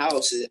 buying a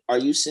house, are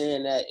you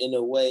saying that in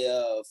a way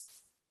of,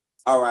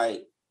 all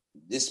right,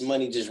 this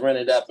money just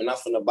rented up and I'm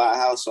finna buy a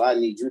house, so I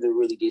need you to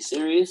really get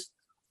serious?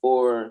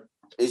 Or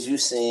is you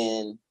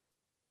saying,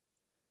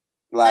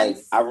 like,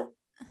 Go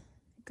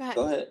ahead.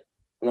 go ahead.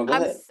 No, go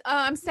ahead.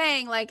 I'm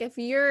saying like if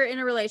you're in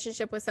a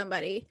relationship with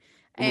somebody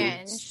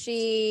and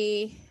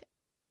she,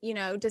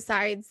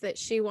 decides that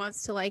she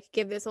wants to like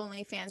give this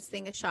OnlyFans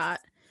thing a shot.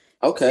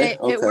 Okay.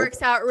 It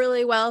works out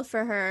really well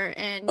for her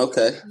and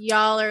Okay.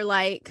 y'all are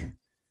like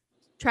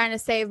trying to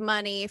save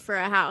money for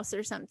a house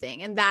or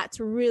something, and that's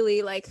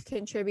really like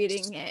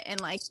contributing it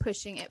and like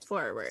pushing it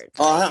forward.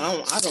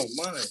 Oh, I don't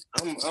mind.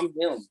 I'm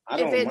him. I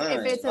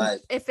don't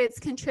mind. If it's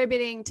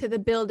contributing to the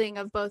building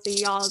of both of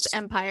y'all's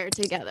empire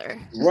together.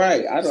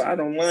 Right. I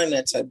don't mind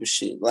that type of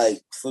shit.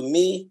 Like for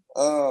me,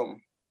 I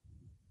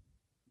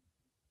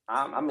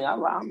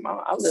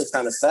live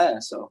kind of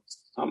fast, so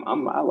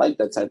I like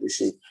that type of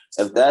shit.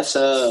 If that's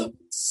how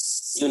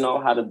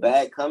the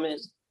bag coming.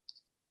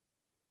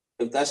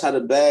 If that's how the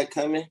bag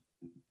coming,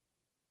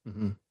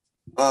 Mm-hmm.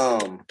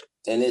 and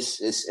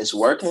it's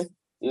working,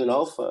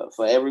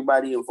 for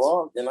everybody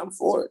involved, then I'm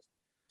for it.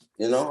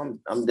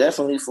 I'm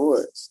definitely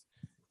for it.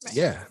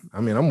 Yeah,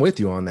 I mean, I'm with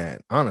you on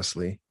that.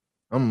 Honestly,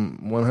 I'm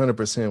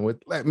 100%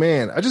 with. Like,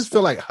 man, I just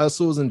feel like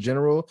hustles in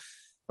general.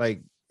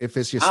 Like, if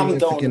it's your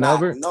significant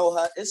other,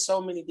 no, it's so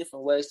many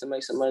different ways to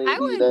make some money. I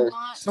would these days.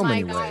 want So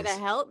my many guy ways.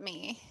 to help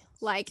me.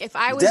 Like if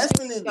I was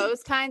doing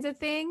those kinds of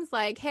things,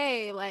 like,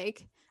 hey,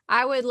 like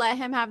I would let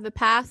him have the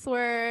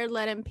password,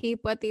 let him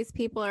peep what these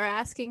people are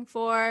asking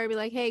for, be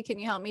like, hey, can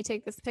you help me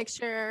take this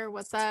picture?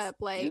 What's up?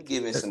 Like, you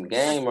giving some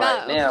game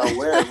right now.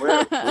 Where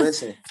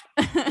listen,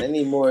 I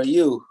need more of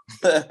you.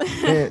 That's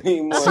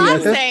what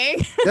I'm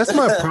saying. That's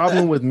my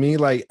problem with me,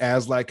 like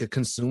as like a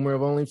consumer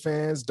of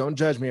OnlyFans. Don't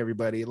judge me,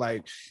 everybody.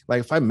 Like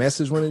if I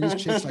message one of these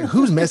chicks, like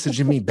who's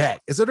messaging me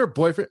back? Is it her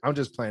boyfriend? I'm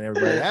just playing,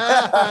 everybody.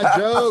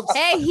 Jokes.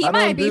 Hey, he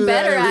might be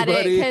better at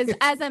it because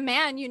as a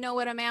man, you know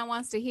what a man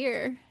wants to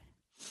hear.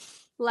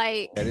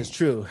 Like that is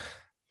true.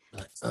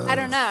 I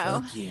don't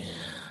know. Yeah.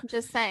 I'm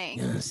just saying.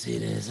 You see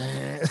this?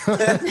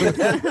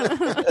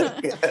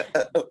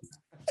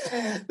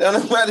 Don't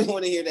nobody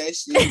want to hear that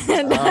shit.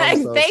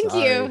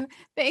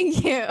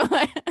 Thank you.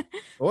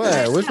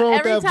 What? What's wrong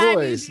with that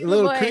voice? A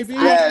little creepy.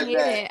 I hate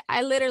it.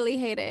 I literally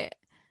hate it.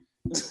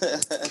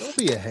 Don't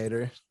be a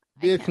hater.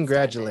 Be a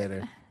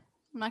congratulator.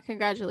 I'm not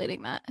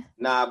congratulating that.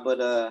 Nah,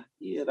 but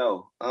you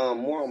know,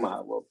 more on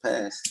my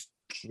past.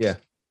 Yeah.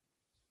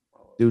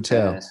 Do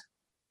tell. Past.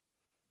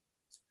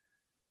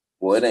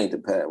 Well, it ain't the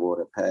past. Well,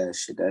 the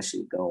past shit. That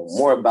shit going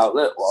more about.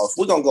 Well, if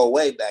we're gonna go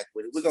way back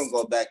with it, we're gonna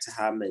go back to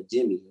how I met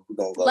Jimmy. We're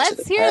gonna go. Let's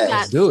to the hear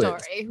past. that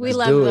story. We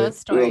love those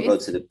stories. We're gonna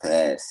go to the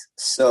past.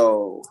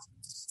 So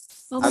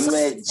I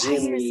met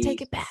Jimmy.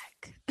 Take it back.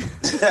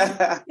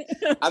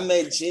 I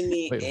met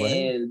Jimmy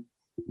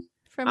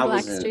from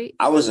Blackstreet.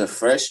 I was a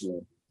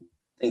freshman. I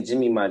think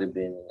Jimmy might have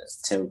been in the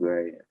 10th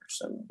grade or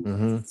something.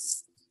 Mm-hmm.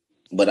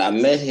 But I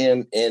met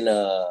him in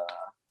a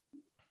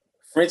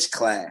French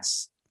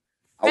class.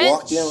 I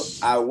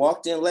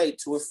walked in late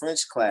to a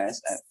French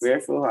class at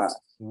Fairfield High.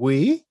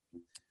 We?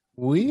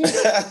 Right?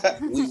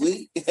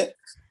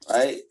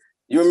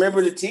 You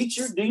remember the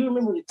teacher? Do you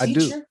remember the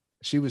teacher? I do.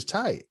 She was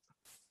tight.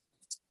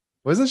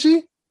 Wasn't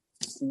she?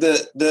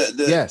 Yes.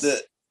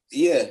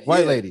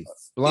 White lady.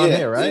 Blonde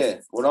hair, right?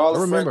 Yeah. With all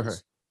I remember her.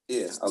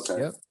 Yeah,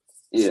 okay. Yep.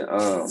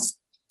 Yeah.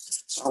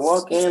 So I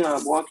walk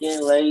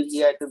in late.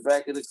 He at the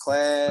back of the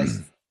class.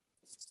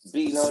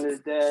 Beating on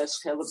his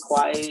desk, hella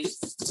quiet.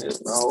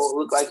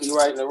 Look like he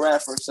writing a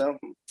rap or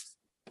something.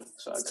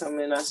 So I come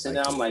in, I sit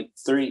down, I'm like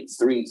three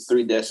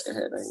desks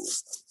ahead.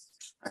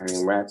 I hear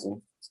him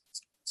rapping.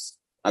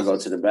 I go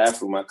to the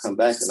bathroom, I come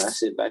back and I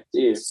sit back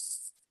there.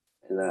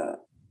 And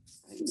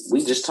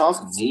we just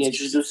talking. He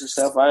introduced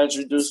himself, I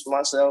introduced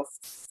myself.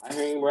 I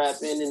hear him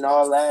rapping and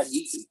all that.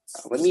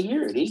 Let me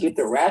hear it. He get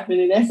the rapping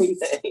and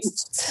everything.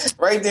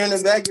 Right there in the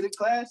back of the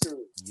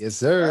classroom. Yes,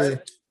 sir.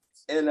 Right?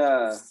 And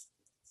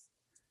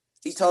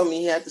he told me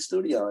he had the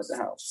studio at the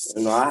house.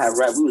 You know, I had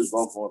rap. We was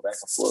both going back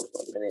and forth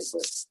for a minute,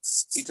 but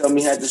he told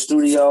me he had the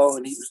studio,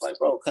 and he was like,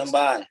 "Bro, come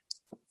by."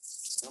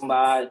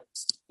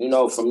 You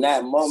know, from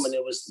that moment,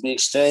 it was we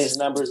exchanged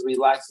numbers. We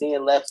locked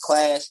in, left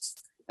class,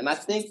 and I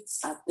think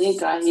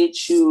I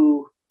hit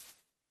you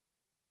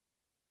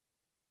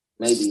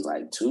maybe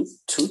like 3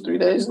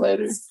 days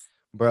later.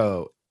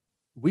 Bro,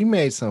 we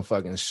made some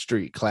fucking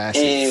street classics.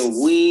 And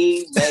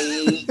we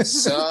made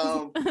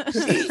some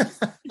shit.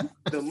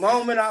 The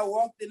moment I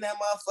walked in that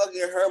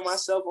motherfucker and heard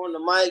myself on the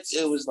mic,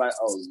 it was like,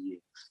 oh yeah,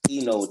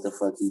 he know what the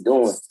fuck he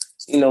doing.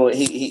 He know what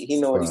he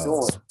know what he's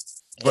doing.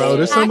 Bro,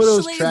 there's some of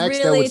those tracks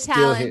really that would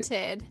still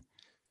hit.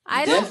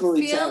 I don't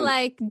feel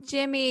like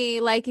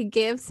Jimmy like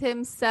gives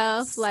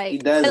himself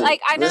like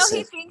I know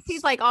he thinks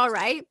he's like all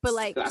right, but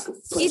like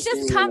he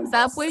just comes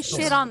up with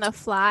shit on the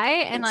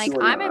fly, and like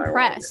I'm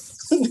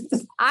impressed.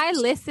 I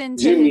listen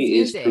to Jimmy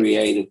his music. Is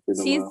creative.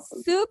 He's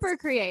super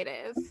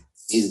creative.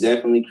 He's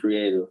definitely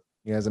creative.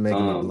 You guys are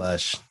making me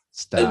blush.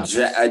 Stop.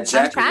 I'm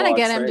trying to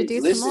get him to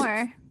do some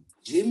more.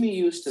 Jimmy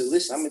used to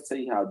listen. I'm gonna tell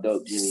you how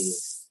dope Jimmy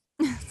is.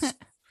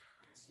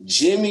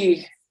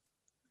 Jimmy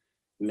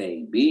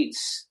made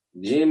beats.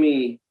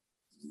 Jimmy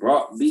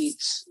brought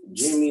beats.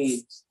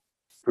 Jimmy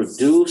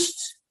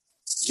produced.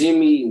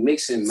 Jimmy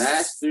mixed and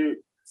mastered.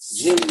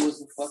 Jimmy was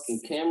the fucking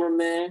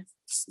cameraman.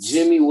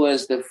 Jimmy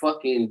was the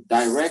fucking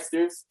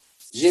director.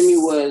 Jimmy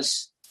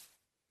was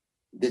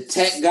the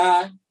tech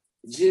guy.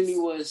 Jimmy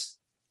was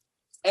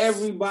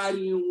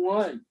everybody in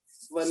one,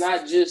 but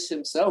not just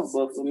himself,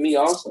 but for me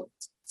also.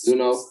 You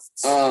know,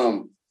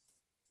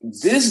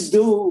 this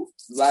dude,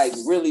 like,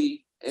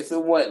 really, if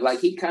it wasn't like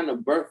he kind of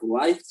birthed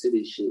life to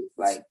this shit,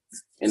 like,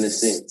 in a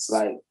sense,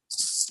 like,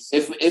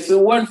 if it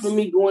wasn't for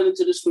me going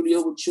into the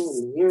studio with you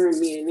and hearing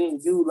me, and then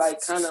you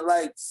like kind of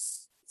like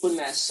putting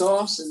that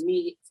sauce and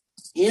me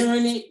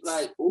hearing it,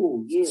 like,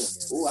 oh yeah,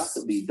 oh, I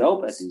could be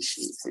dope at this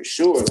shit for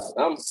sure.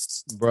 Like,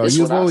 bro,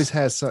 you've always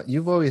had some.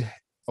 You've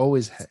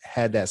always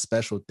had that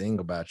special thing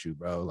about you,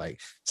 bro.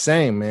 Like,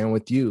 same, man,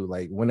 with you.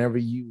 Like, whenever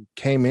you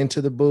came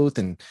into the booth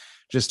and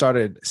just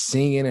started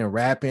singing and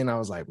rapping, I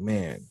was like,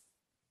 man,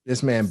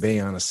 this man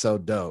Bayon is so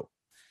dope.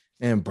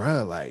 And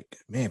bro, like,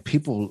 man,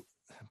 people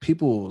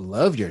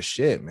love your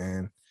shit,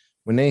 man.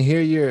 When they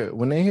hear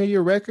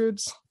your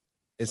records,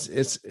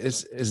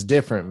 it's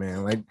different,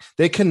 man. Like,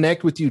 they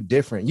connect with you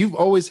different. You've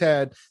always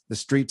had the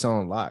streets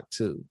on lock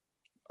too.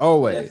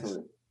 Always.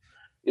 Definitely.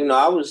 You know,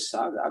 I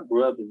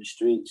grew up in the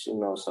streets, you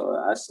know, so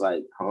that's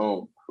like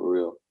home for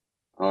real.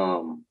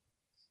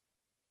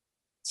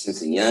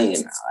 since a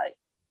youngin', like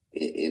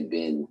it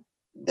been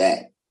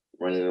that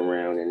running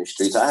around in the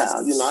streets. I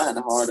had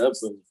a hard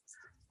upbringing.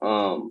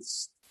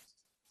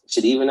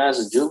 Shit, even as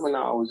a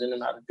juvenile, I was in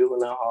and out of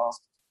juvenile hall.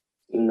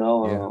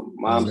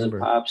 Moms and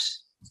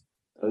pops,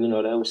 they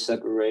were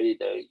separated.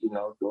 They,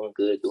 doing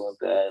good, doing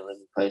bad,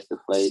 living place to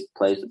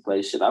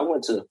place. Shit, I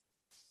went to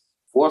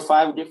 4 or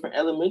 5 different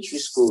elementary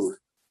schools.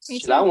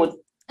 Shit, I went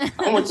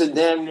to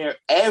damn near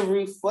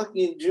every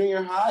fucking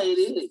junior high it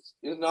is.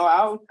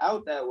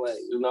 Out that way.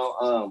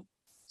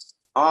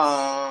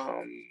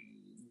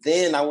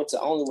 Then I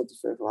only went to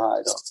Fairfield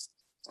High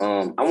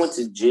though. I went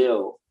to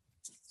jail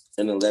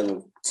in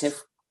 11th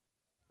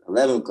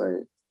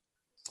grade.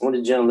 I went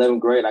to jail in 11th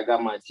grade. I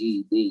got my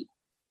GED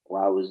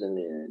while I was in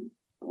there. And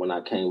when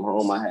I came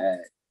home, I had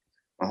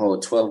my whole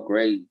 12th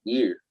grade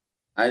year.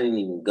 I didn't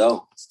even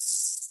go.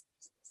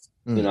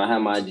 I had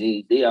my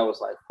GED. I was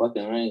like,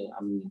 fucking,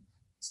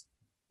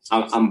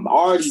 I'm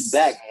already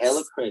back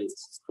hella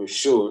credits for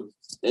sure.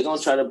 They're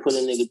gonna try to put a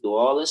nigga through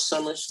all this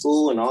summer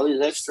school and all these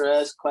extra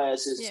ass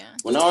classes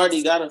when I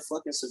already got a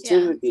fucking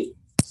certificate.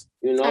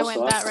 I went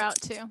that route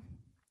too.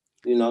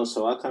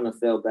 So I kind of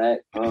fell back.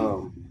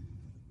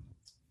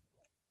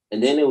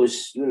 And then it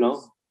was,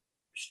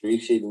 street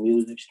shit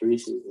music, and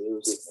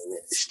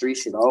street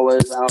shit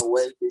always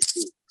outweighed this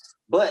shit.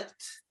 But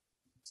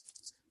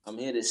I'm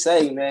here to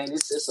say, man,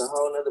 it's just a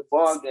whole nother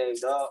ball game,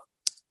 dog.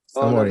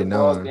 I'm already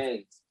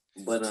knowing.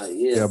 But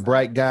you're a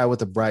bright guy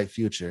with a bright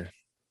future.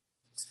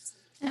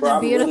 And a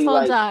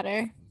beautiful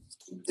daughter.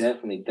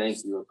 Definitely,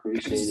 thank you.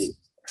 Appreciate it.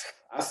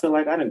 I feel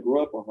like I done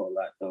grew up a whole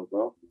lot though,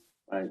 bro.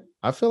 Like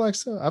I feel like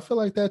so. I feel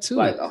like that too.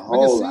 Like a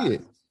whole lot. See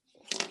it.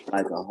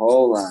 Like a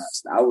whole lot.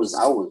 I was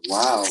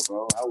wild,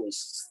 bro. I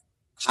was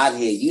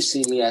hothead. You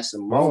see me at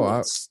some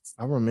moments.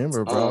 I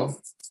remember, bro.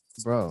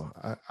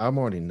 I'm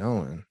already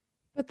knowing.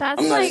 But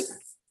that's like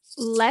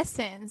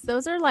lessons.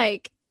 Those are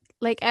like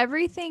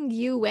everything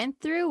you went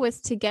through was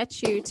to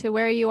get you to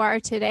where you are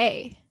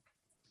today.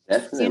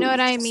 Definitely. You know what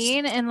I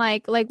mean? And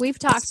like we've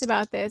talked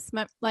about this,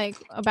 like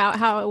about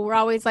how we're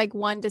always like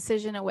one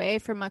decision away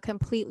from a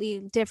completely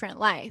different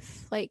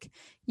life. Like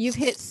you've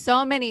hit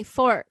so many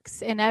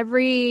forks, and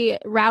every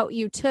route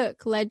you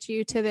took led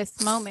you to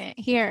this moment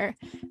here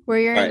where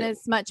you're in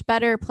this much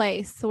better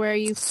place where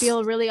you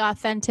feel really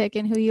authentic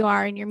in who you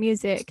are in your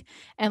music,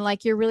 and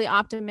like you're really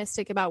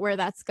optimistic about where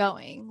that's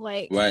going.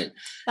 Like that's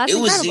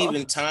incredible. Was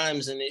even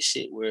times in this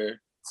shit where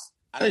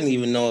I didn't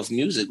even know if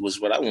music was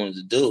what I wanted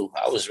to do.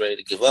 I was ready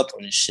to give up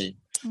on this shit.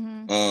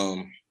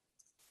 Mm-hmm.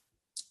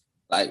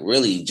 Like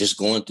really just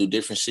going through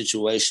different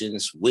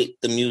situations with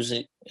the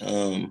music,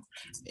 in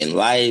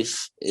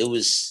life. It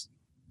was,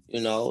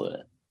 and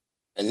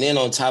then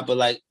on top of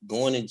like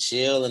going to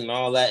jail and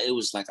all that, it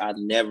was like I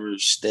never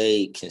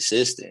stayed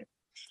consistent.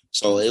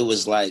 So it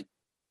was like,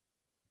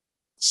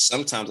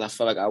 sometimes I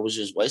felt like I was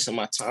just wasting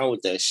my time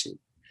with that shit,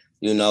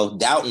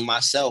 doubting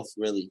myself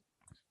really.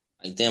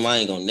 Like, damn, I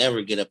ain't gonna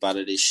never get up out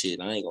of this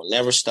shit. I ain't gonna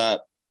never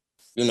stop,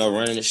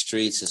 running the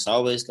streets. It's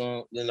always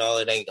gonna,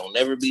 it ain't gonna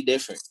never be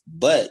different.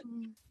 But,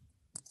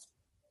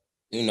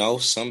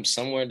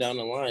 somewhere down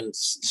the line,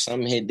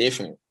 something hit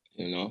different,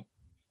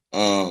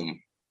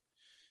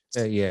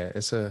 Yeah,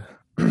 it's a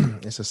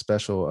it's a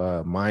special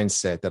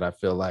mindset that I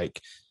feel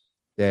like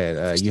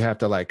that you have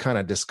to like kind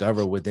of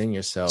discover within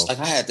yourself. It's like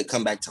I had to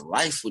come back to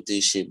life with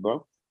this shit,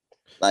 bro.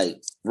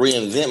 Like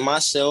reinvent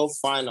myself,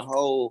 find a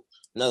whole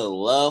another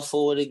love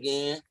for it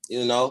again,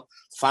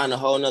 find a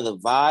whole nother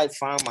vibe,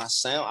 find my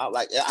sound.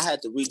 I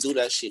had to redo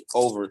that shit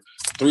over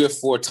 3 or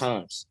 4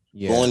 times.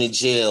 Yeah. Going to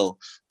jail,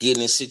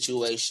 getting in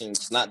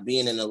situations, not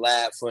being in the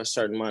lab for a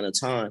certain amount of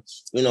time.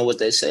 You know what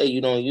they say,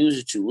 you don't use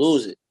it, you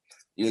lose it.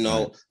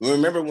 Right.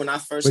 Remember when I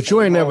first But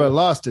you ain't never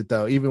lost it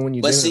though, even when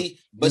you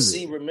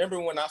remember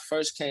when I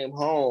first came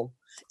home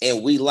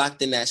and we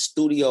locked in that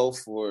studio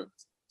for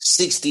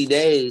 60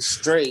 days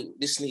straight.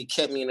 This nigga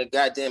kept me in a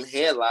goddamn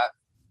headlock.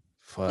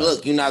 Fuck.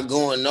 Look, you're not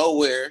going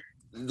nowhere.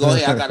 Go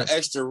ahead. I got an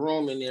extra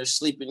room in there,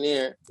 sleeping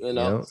there,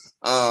 Yep.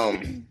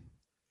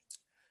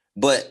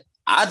 But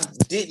I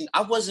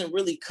wasn't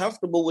really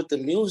comfortable with the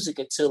music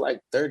until like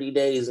 30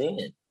 days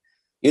in.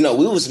 We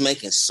was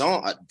making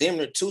damn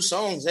near 3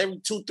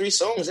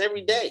 songs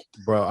every day.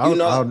 Bro,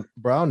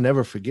 I'll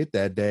never forget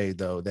that day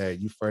though,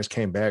 that you first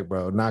came back,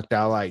 bro. Knocked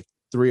out like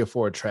 3 or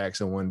 4 tracks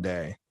in one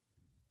day.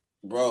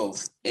 Bro.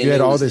 You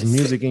had all this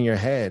music in your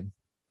head.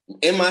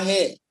 In my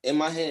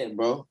head,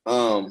 bro.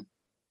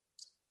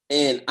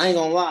 And I ain't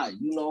gonna lie,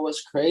 you know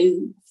what's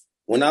crazy?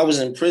 When I was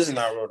in prison,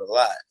 I wrote a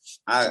lot.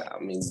 I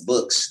mean,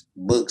 books,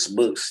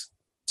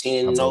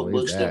 10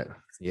 notebooks.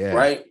 Yeah.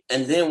 Right?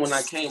 And then when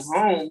I came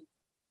home,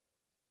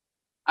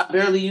 I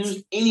barely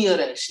used any of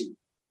that shit.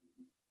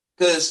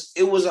 Because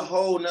it was a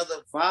whole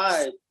nother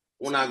vibe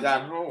when I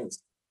got home.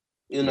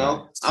 Right.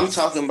 I'm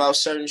talking about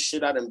certain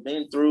shit I done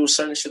been through,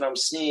 certain shit I'm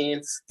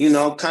seeing,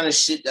 kind of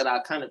shit that I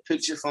kind of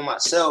picture for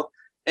myself.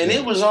 And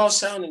it was all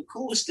sounding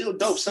cool. It's still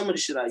dope. Some of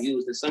the shit I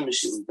used and some of the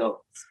shit was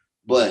dope.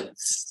 But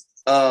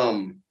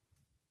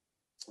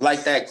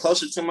like that,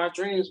 Closer to My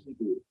Dreams, we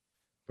did.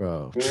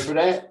 Bro. Remember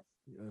that?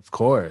 Of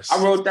course.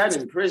 I wrote that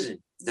in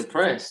prison,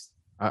 depressed.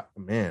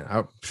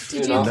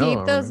 Did you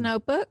keep those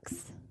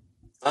notebooks?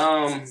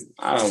 I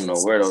don't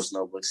know where those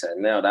notebooks at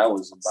now. That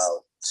was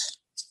about.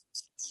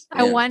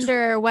 I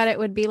wonder what it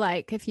would be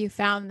like if you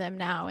found them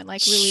now and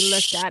like really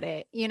looked at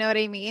it. You know what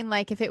I mean?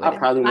 Like if it would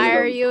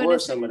inspire you in a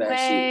certain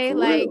way.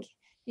 Like,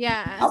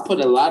 yeah. I put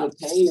a lot of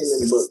pain in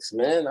the books,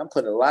 man. I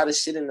put a lot of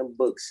shit in the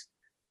books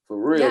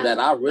for real that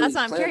I really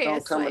planned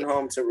on coming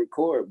home to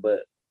record.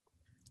 But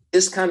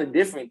it's kind of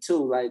different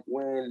too. Like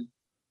when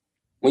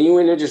you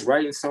in there just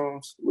writing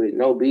songs with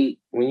no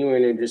beat, when you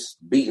in there just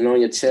beating on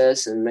your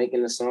chest and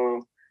making a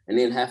song, and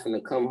then having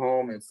to come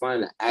home and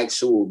find an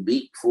actual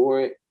beat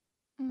for it.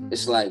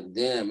 It's like,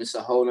 damn, it's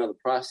a whole nother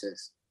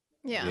process.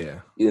 Yeah.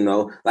 You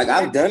know, like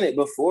I've done it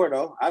before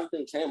though. I've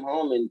been came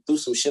home and threw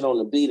some shit on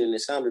the beat and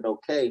it sounded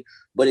okay,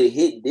 but it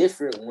hit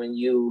different when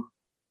you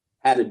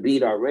had a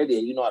beat already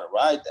and you know how to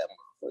ride that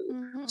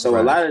motherfucker. So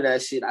a lot of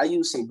that shit, I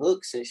use some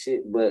hooks and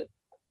shit, but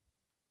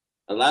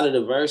a lot of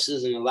the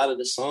verses and a lot of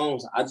the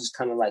songs, I just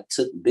kind of like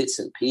took bits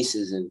and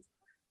pieces and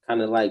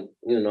kind of like,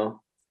 you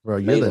know. Bro,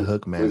 you're the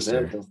hook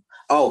master.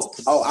 Oh,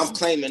 I'm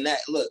claiming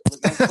that. Look,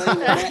 I'm claiming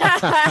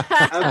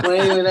that. I'm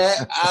claiming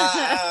that.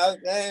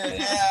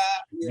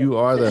 You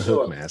are the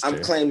hook master. I'm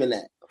claiming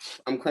that.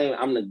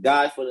 I'm the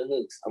guy for the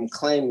hooks. I'm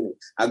claiming it.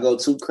 I go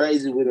too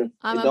crazy with them.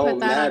 It don't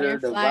matter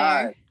the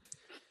vibe.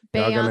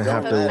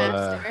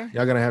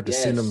 Y'all gonna have to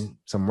send them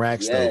some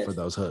racks though for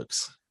those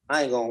hooks.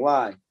 I ain't gonna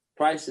lie.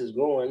 Price is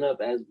going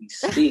up as we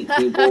speak,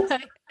 people.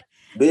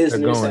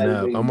 Business going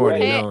up. I'm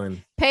already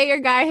knowing. Pay your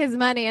guy his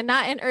money and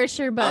not in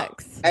Usher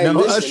bucks.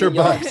 No Usher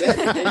bucks.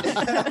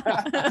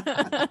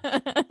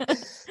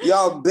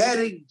 Y'all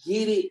better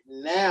get it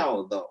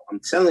now, though. I'm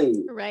telling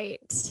you.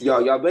 Right.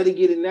 Y'all better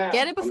get it now.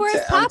 Get it before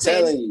it's popping. I'm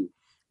telling you.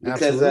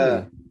 Because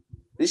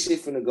this shit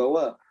finna go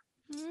up.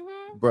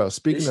 Bro,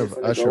 speaking of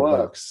Usher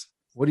bucks,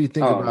 what do you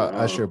think about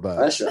Usher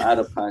bucks? Usher out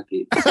of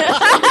pocket.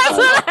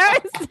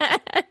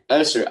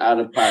 Usher out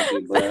of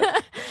pocket, bro.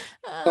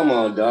 Come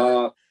on,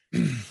 dog.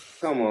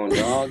 Come on,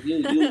 dog.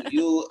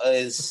 You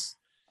is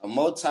a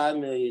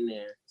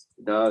multi-millionaire,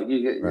 dog.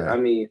 I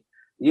mean,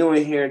 you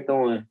in here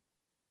throwing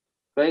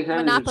fake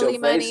hundreds with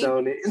your face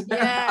on it.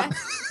 Yeah.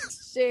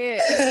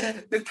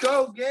 Shit. The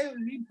code gave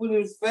he put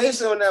his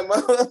face on that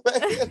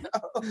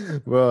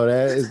motherfucker. Bro,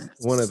 that is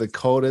one of the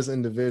coldest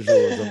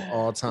individuals of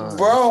all time.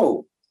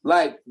 Bro,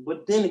 like,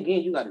 but then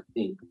again, you gotta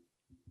think.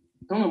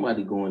 Don't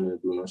nobody go in there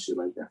and do no shit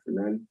like that for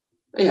nothing.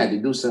 They had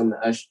to do something to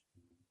Usher.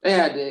 They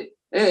had to.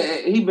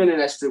 He been in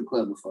that strip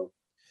club before.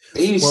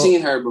 He's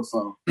seen her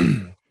before.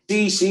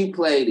 She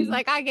played it. He's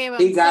like, I gave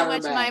him so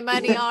much of my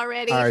money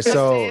already. All right,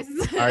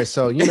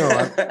 so you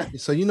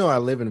know, I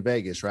live in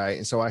Vegas, right?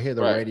 And so I hear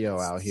the radio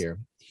out here.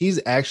 He's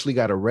actually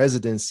got a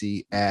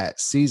residency at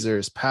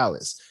Caesar's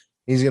Palace.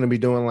 He's gonna be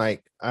doing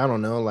like, I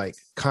don't know, like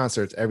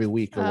concerts every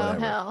week or whatever.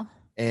 Hell.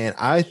 And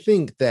I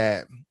think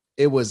that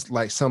it was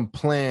like some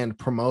planned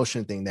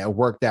promotion thing that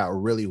worked out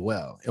really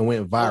well and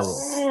went viral.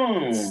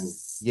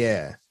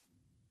 Yeah.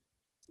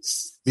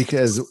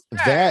 Because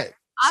that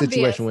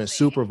situation went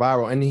super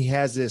viral and he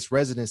has this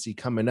residency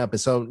coming up.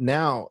 And so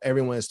now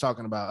everyone is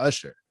talking about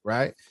Usher,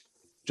 right?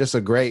 Just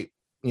a great,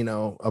 a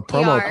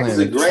promo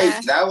plan.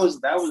 That was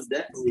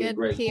definitely a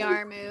great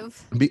PR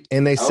move.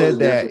 And they said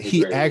that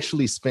he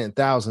actually spent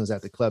thousands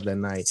at the club that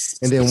night.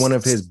 And then one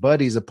of his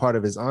buddies, a part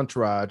of his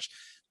entourage,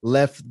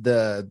 left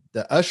the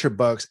Usher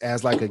bucks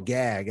as like a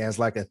gag, as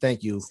like a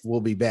thank you,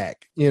 we'll be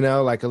back,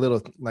 like a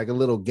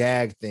little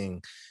gag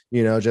thing,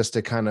 just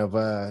to kind of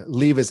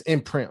leave his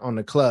imprint on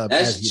the club.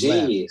 That's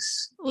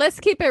genius. Let's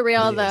keep it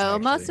real though.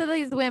 Actually, most of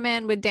these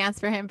women would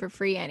dance for him for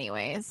free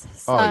anyways.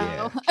 So.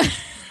 Oh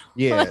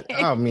yeah.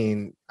 I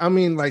mean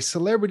like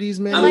celebrities,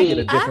 man, they get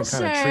a different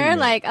kind of treatment.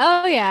 Like,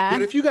 oh yeah.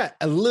 But if you got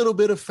a little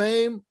bit of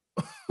fame,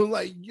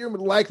 like you're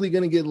likely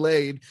gonna get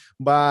laid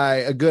by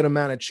a good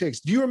amount of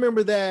chicks. Do you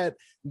remember that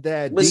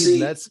D's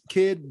Nuts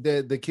kid?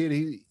 The kid,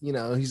 he's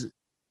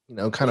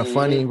kind of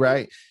funny,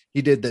 right?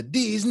 He did the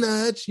D's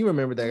Nuts. You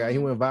remember that guy? He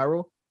went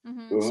viral.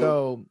 Mm-hmm.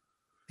 So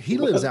he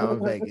lives out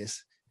in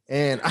Vegas,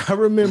 and I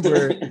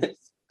remember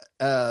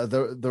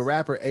the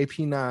rapper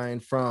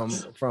AP9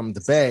 from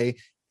the Bay.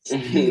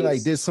 He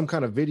like did some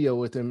kind of video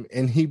with him,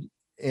 and he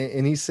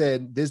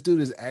said this dude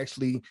is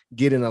actually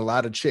getting a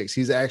lot of chicks.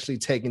 He's actually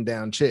taking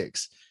down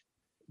chicks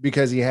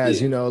because he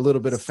has, a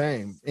little bit of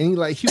fame. And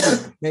he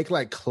would make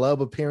like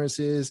club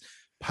appearances,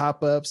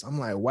 pop-ups. I'm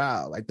like,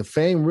 wow, like the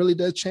fame really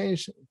does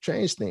change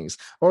things.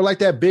 Or like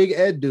that Big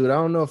Ed dude. I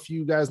don't know if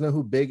you guys know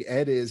who Big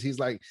Ed is. He's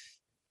like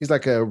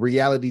a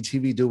reality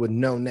TV dude with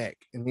no neck.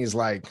 And he's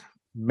like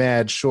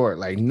mad short,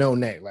 like no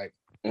neck, like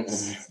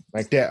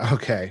that.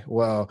 Okay.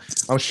 Well,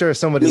 I'm sure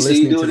somebody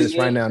listening to this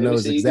right now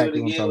knows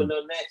exactly what I'm talking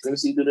about. Let me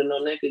see you do the no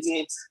neck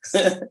again.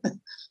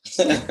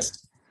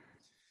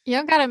 You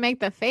don't gotta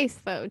make the face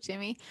though,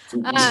 Jimmy.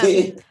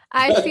 I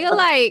feel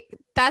like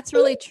that's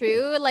really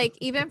true. Like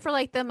even for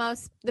like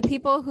the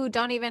people who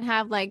don't even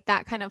have like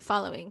that kind of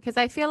following, because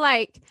I feel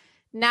like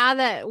now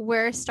that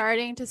we're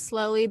starting to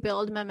slowly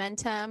build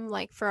momentum,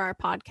 like for our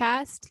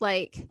podcast,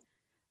 like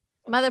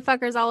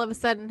motherfuckers all of a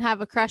sudden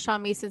have a crush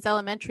on me since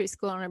elementary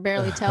school and are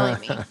barely telling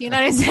me. You know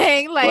what I'm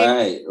saying? Like,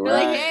 right, they're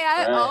like, hey,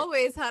 I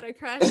always had a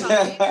crush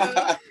on you.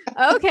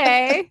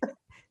 Okay.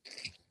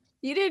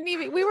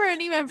 We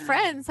weren't even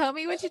friends,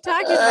 homie. What you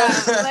talking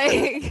about?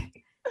 Like,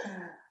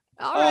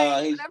 all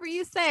right, whatever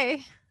you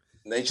say.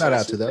 Shout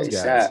out to those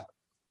guys.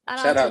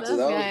 Shout out to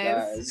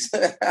those guys.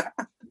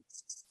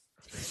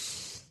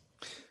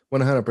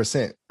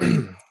 100%.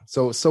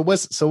 So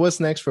what's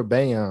next for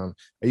Bayon?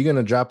 Are you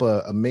gonna drop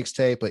a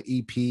mixtape, an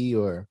EP,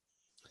 or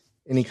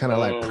any kind of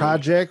like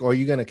project, or are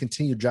you gonna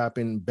continue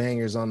dropping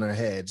bangers on their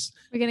heads?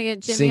 We're gonna get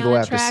Jimmy single on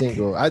after track.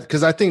 single.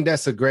 Because I think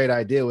that's a great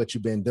idea what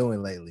you've been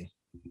doing lately.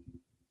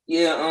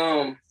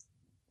 Yeah,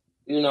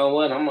 you know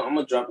what? I'm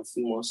gonna drop a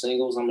few more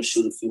singles. I'm gonna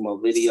shoot a few more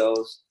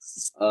videos.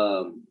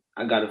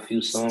 I got a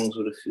few songs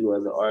with a few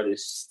other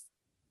artists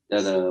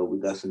that we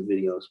got some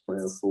videos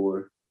planned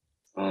for.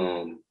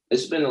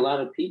 It's been a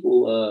lot of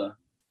people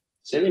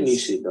sending me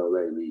shit though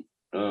lately.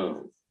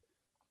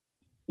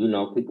 You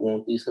know, people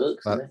want these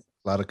hooks, man.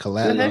 A lot of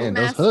collab, man.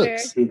 Those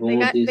hooks. People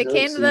they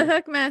came to the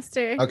Hook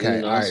Master. Okay,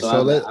 you know, all right. So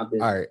all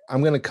right.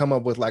 I'm gonna come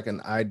up with like an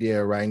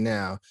idea right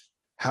now.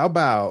 How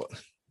about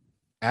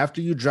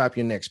after you drop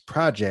your next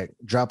project,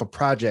 drop a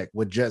project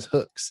with just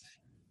hooks,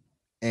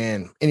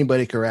 and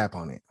anybody can rap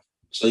on it.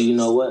 So you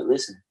know what?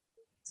 Listen,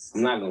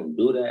 I'm not gonna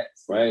do that,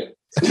 right?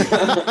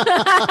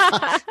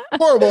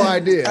 Horrible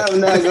idea. I'm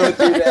not gonna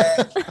do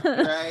that,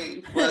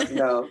 right? Fuck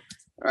no,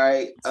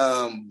 right?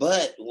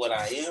 But what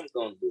I am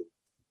gonna do,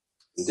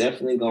 I'm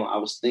definitely gonna. I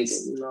was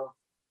thinking, you know,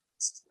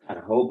 I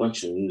had a whole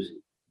bunch of music,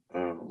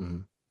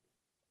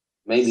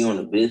 maybe on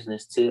a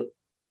business tip,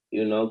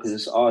 you know, because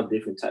it's all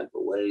different type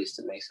of ways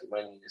to make some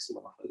money in this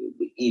motherfucker.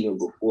 But even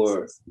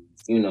before,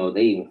 you know,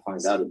 they even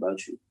find out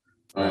about you.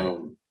 Right.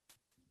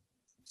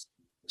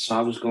 So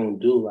I was gonna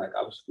do I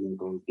was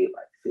gonna get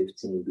like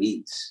 15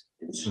 beats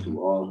and just do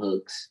all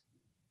hooks,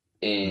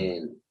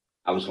 and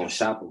I was gonna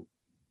shop them.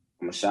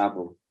 I'm gonna shop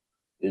them,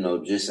 you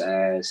know, just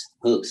as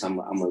hooks. I'm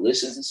gonna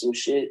listen to some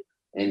shit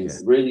and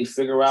really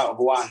figure out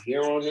who I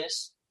hear on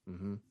this.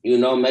 You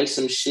know, make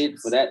some shit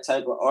for that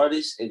type of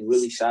artist and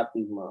really shop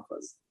these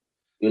motherfuckers.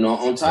 You know,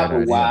 on top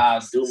of why I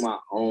do my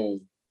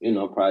own, you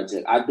know,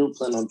 project. I do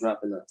plan on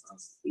dropping an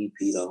EP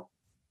though.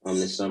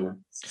 This summer.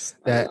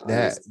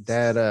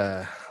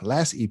 That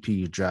last EP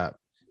you dropped,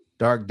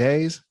 Dark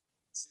Days,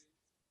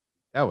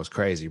 that was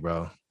crazy,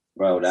 bro.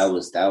 Bro, that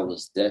was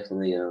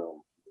definitely I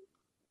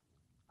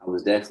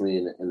was definitely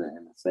in a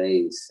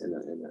phase in a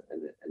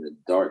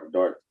dark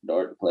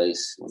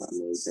place when I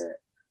made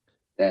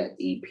that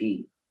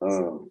EP.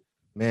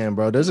 Man,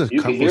 bro, there's a you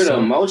couple can hear songs. The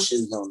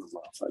emotions on the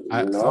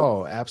motherfucker. You know?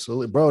 Oh,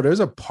 absolutely, bro. There's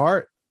a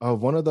part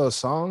of one of those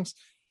songs.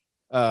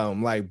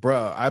 Like,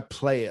 bro, I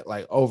play it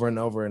like over and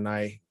over, and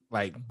I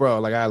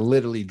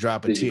literally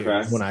drop a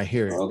tear when I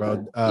hear it,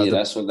 bro.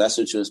 That's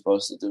what you're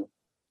supposed to do.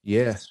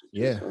 Yeah,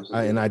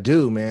 and I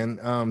do, man.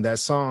 That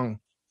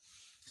song,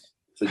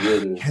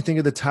 Forgive me. I can't think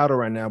of the title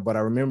right now, but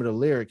I remember the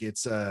lyric.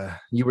 It's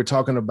you were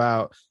talking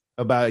about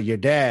your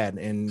dad,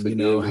 and you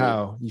know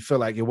how you feel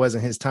like it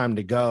wasn't his time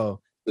to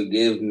go.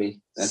 Forgive me.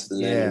 That's the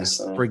name of the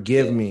song.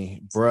 Forgive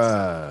me,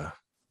 bruh.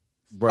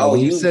 Bro, when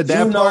you said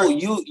that part,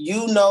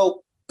 you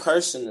know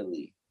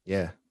personally.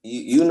 Yeah.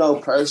 You know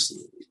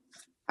personally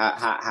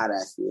how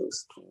that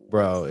feels.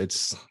 Bro,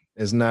 it's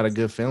not a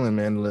good feeling,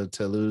 man,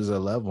 to lose a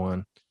loved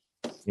one.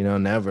 You know,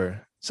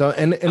 never. So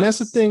and that's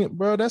the thing,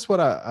 bro. That's what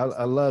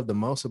I love the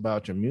most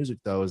about your music,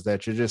 though, is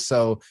that you're just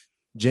so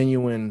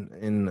genuine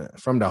and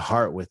from the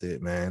heart with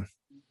it, man.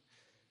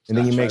 And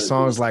then you make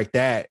songs like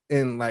that,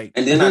 and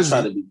then I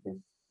try to be.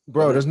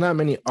 Bro, there's not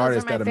many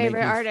artists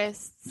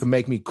that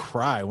make me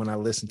cry when I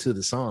listen to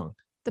the song.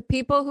 The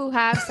people who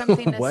have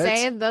something to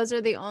say, those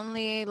are the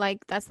only,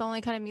 that's the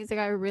only kind of music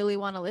I really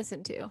want to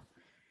listen to.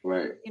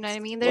 Right. You know what I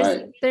mean?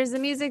 There's the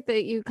music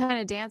that you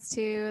kind of dance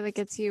to that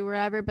gets you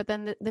wherever, but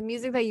then the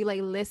music that you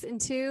listen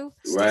to,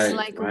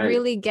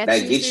 really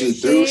gets you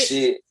through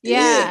shit.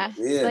 Yeah,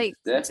 definitely.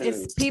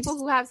 It's people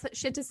who have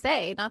shit to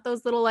say, not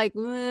those little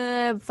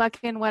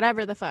fucking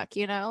whatever the fuck,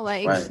 you know,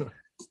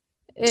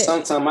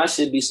 sometimes my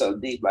shit be so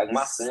deep. Like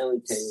my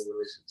family can't even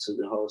listen to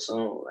the whole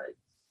song. Like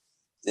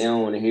they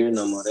don't want to hear it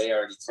no more. They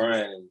already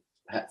crying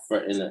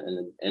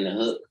in the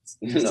hook.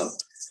 You know,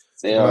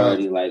 they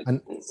already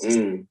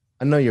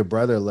I know your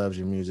brother loves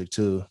your music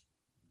too.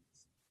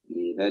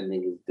 Yeah, that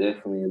nigga's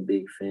definitely a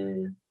big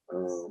fan.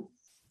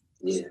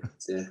 Yeah,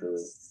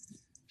 definitely.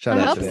 Shout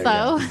out to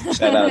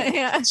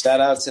that. Shout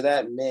out to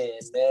that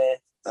man.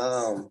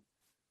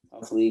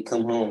 Hopefully he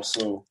come home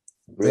soon.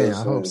 Man,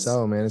 I hope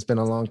so, man. It's been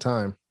a long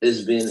time.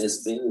 It's been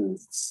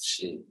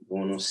shit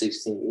going on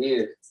 16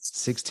 years.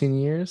 16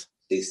 years?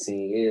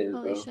 16 years,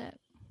 Holy bro. Shit.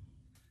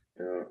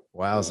 Yeah.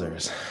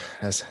 Wowzers.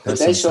 That's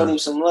they showed him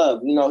some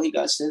love. You know, he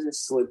got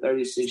sentenced to a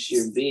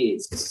 36-year bid.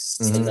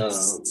 And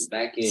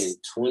back in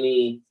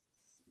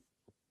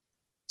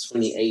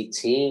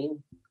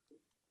 2018,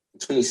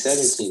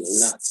 2017. They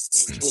knocked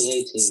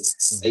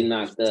 2018. They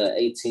knocked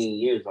 18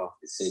 years off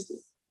the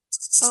sentence.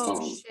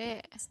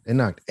 Shit! They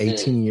knocked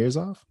 18 years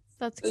off.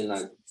 They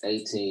knocked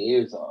 18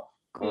 years off.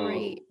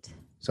 Great.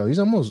 So he's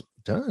almost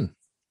done.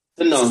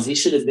 But no, he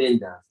should have been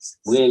done.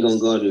 We ain't gonna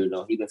go there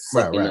though. He been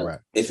fucking up. Right.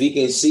 If he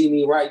can see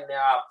me right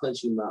now, I'll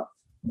punch him out.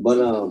 But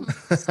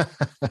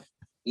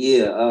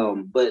yeah.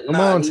 But come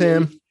on,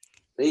 Tim.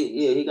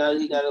 He got a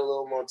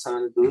little more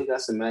time to do. He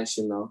got some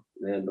action though,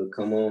 man. But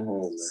come on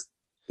home, man.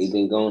 He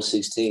been gone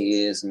 16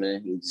 years,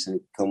 man. He just need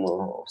to come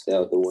on home. Stay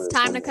out the way.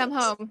 Time to come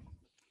home.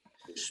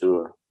 For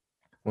sure.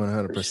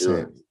 100%.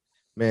 Sure.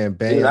 Man,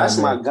 Bayon, that's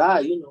my guy.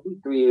 You know, we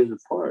 3 years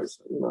apart.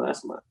 So, you know,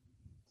 that's my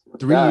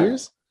 3 guy.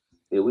 years?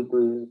 Yeah, we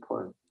 3 years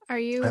apart. Are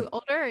you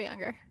older or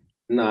younger?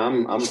 No,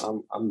 I'm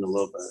the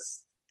little brother.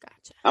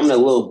 Gotcha. I'm the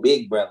little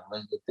big brother.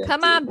 Let's get that.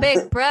 Come on,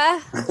 big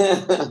bruh.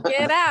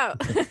 Get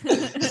out.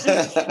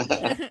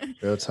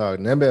 Real talk.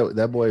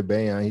 That boy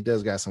Bayon, he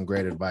does got some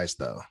great advice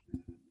though.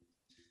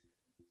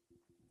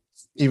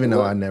 Even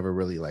though I never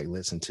really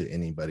listened to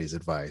anybody's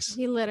advice.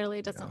 He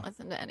literally doesn't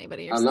listen to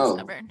anybody. You're I know. So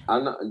stubborn.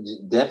 I'm not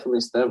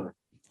definitely stubborn.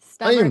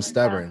 I am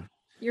stubborn.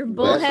 You're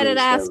bullheaded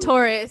ass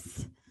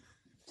Taurus.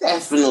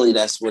 Definitely,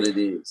 that's what it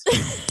is.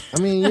 I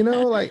mean, you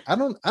know, I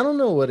don't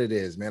know what it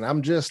is, man.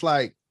 I'm just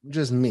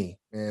me,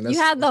 man. You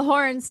had the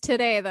horns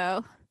today,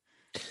 though.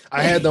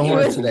 I had the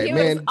horns today,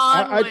 man.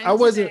 I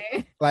wasn't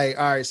today.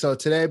 all right. So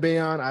today,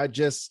 Bayon,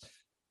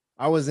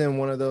 I was in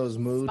one of those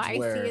moods Spicy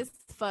where as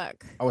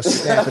fuck. I was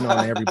snapping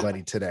on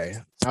everybody today.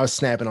 I was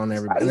snapping on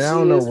everybody. And I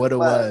don't know what it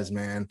was,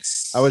 man.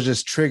 I was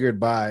just triggered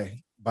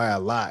by a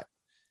lot.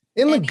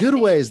 In the good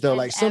ways, though.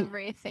 Some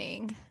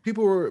everything.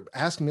 People were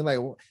asking me,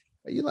 are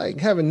you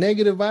having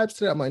negative vibes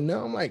today? I'm like,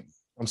 no,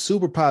 I'm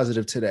super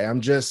positive today. I'm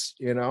just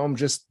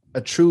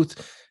a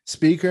truth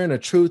speaker and a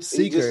truth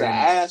seeker. He's just an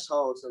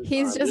asshole sometimes.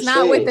 He's just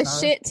not with the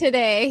shit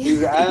today.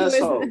 He's an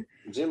asshole.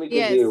 Jimmy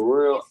can be a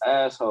real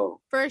asshole.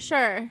 For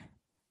sure.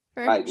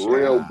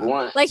 Real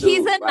blunt.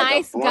 He's a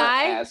nice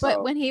guy, asshole.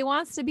 But when he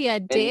wants to be a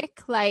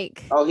dick,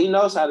 he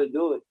knows how to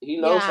do it. He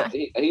knows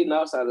he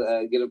knows how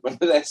to get up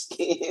under that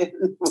skin.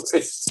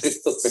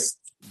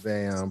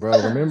 Damn, bro.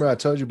 Remember I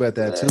told you about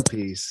that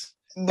 2-piece.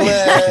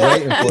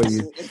 Waiting for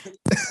you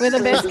with a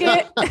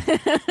biscuit.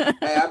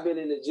 Hey, I've been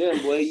in the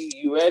gym, boy.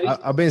 You ready?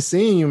 I've been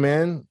seeing you,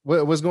 man.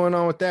 What's going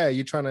on with that?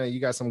 You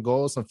got some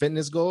goals, some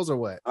fitness goals, or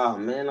what? Oh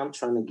man, I'm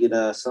trying to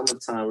get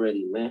summertime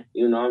ready, man.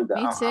 You know,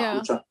 Me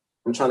too.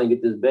 I'm trying to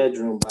get this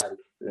bedroom body,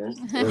 man.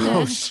 You know?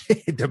 Oh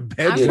shit, the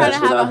bedroom. I'm trying to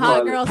have a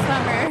hot girl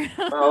summer.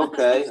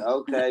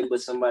 Okay,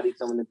 but somebody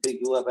coming to pick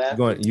you up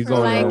after. You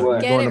going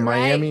to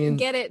Miami and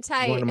get it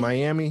tight. Going to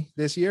Miami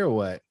this year or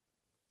what?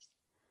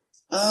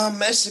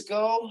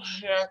 Mexico,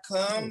 here I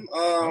come.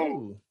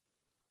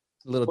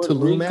 A little Puerto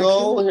Tulum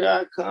Rico, action? here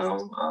I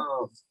come.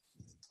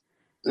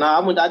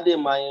 I did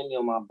Miami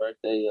on my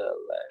birthday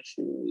last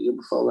year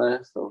before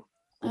last, so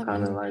I'm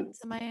kind of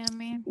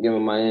Miami.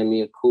 Giving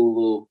Miami a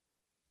cool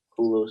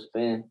little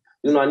spin.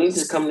 You know, I need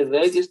to come to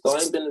Vegas though. I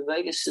ain't been to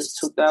Vegas since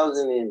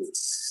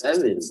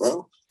 2007,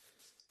 bro.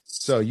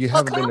 So you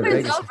haven't been to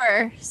Vegas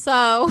over,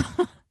 so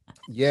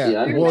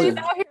yeah.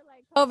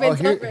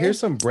 Here's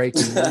some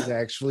breaking news.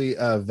 Actually,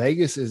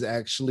 Vegas is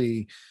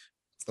actually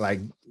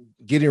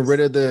getting rid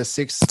of the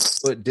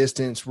 6-foot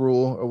distance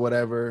rule or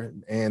whatever,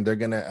 and they're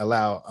gonna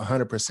allow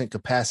 100%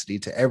 capacity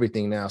to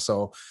everything now.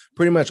 So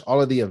pretty much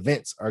all of the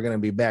events are gonna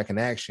be back in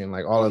action.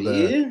 All of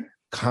the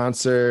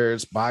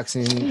concerts,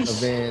 boxing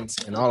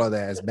events, and all of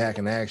that is back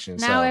in action.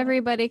 Now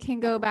everybody can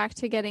go back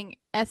to getting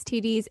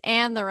STDs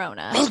and the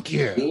Rona. Fuck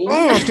yeah!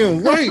 Oh, I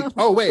can't wait.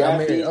 Oh wait, I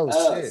mean,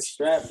 shit.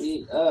 Strap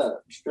it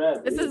up.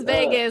 This is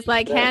Vegas,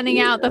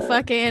 handing out the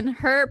fucking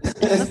herp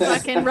and the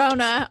fucking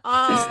Rona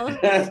all in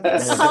one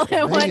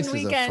weekend. Vegas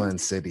is a fun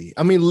city.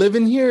 I mean,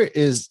 living here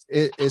is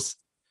a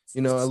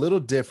little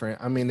different.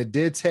 I mean, it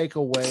did take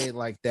away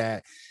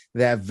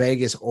that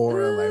Vegas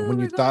aura, when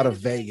you thought of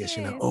Vegas,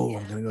 I'm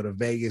gonna go to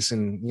Vegas,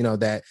 and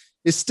that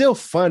it's still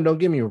fun. Don't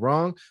get me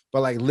wrong,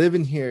 but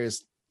living here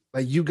is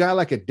you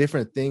got a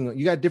different thing.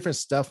 You got different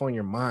stuff on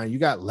your mind. You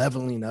got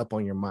leveling up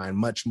on your mind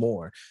much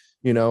more.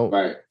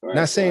 Right.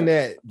 Not saying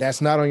that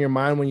that's not on your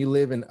mind when you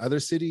live in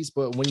other cities,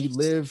 but when you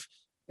live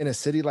in a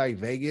city like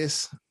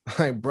Vegas,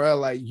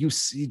 you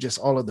see just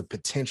all of the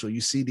potential.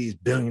 You see these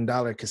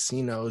billion-dollar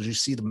casinos. You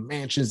see the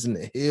mansions in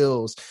the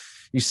hills.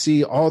 You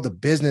see all the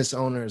business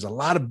owners, a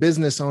lot of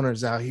business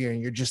owners out here, and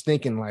you're just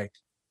thinking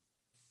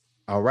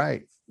all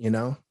right,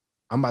 I'm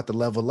about to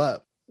level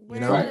up. Where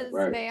does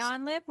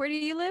Bayon live? Where do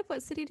you live?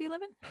 What city do you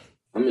live in?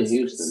 I'm in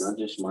Houston. I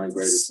just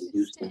migrated to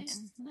Houston.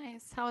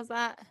 Nice. How was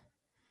that?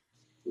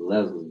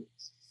 Lovely.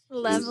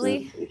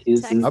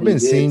 Houston. I've been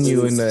seeing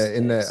you in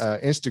the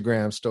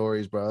Instagram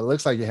stories, bro. It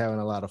looks like you're having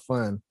a lot of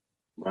fun.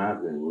 Bro,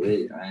 I've been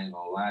lit. I ain't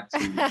gonna lie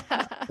to you.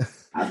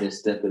 I've been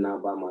stepping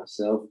out by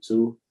myself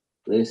too.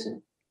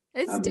 Listen.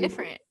 It's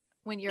different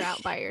when you're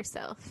out by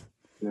yourself.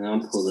 Man,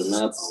 I'm pulling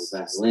up,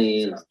 I'm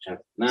valeting, I'm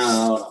jumping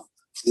out,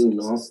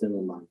 I'm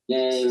feeling my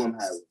game, I'm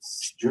having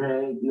a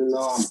drink,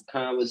 I'm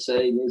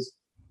conversating.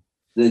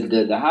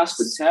 the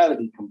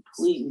hospitality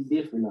completely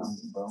different out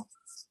here, bro.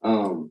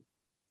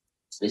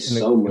 It's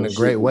so much in a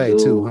great way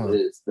too, huh?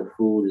 The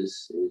food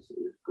is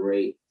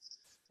great.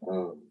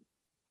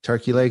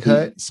 Turkey leg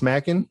hut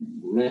smacking.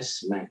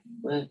 Smacking,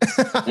 and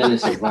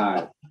it's a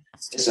vibe.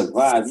 It's a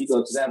vibe. You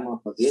go to that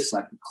motherfucker, it's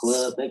like a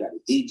club. They got a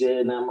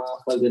DJ in that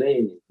motherfucker. They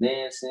in there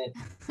dancing.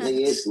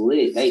 Nigga, it's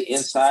lit. They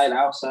inside,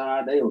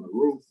 outside. They on the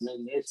roof.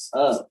 Nigga, it's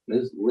up.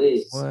 It's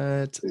lit.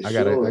 What?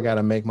 I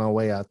gotta make my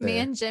way out there. Me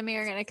and Jimmy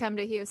are gonna come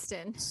to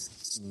Houston.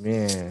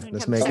 Man,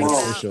 let's make it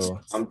official.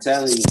 I'm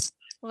telling you.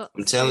 Well,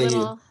 I'm telling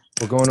you.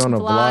 We're going on a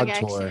vlog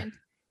tour. Action.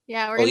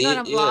 Yeah, we're gonna go on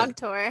a vlog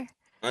tour.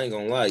 I ain't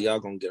gonna lie, y'all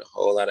gonna get a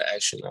whole lot of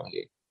action out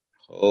here.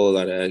 Whole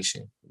lot of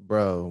action.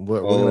 Bro,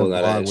 we're gonna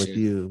vlog with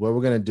you. What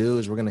we're gonna do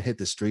is we're gonna hit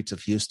the streets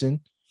of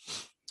Houston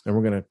and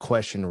we're gonna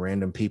question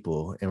random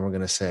people and we're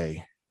gonna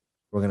say,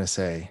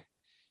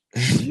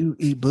 do you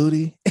eat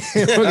booty?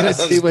 We're gonna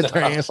see what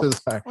their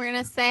answers are. We're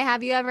gonna say,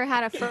 have you ever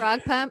had a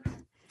frog pump?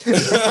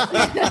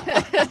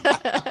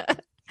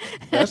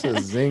 That's a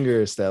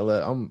zinger,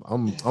 Stella.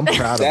 I'm proud of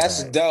that.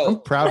 That's dope. I'm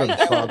proud of the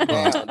frog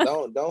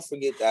pump. Don't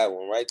forget that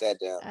one. Write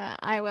that down.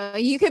 I will.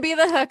 You could be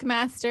the hook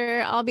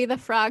master. I'll be the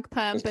frog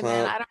pump, and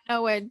then I don't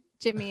know what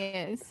Jimmy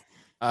is.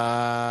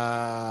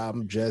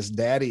 I'm just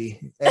daddy.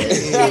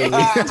 Hey.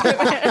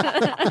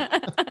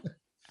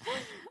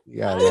 You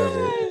gotta love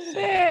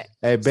it.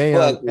 Hey,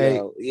 Bayon. Hey,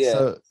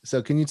 yeah.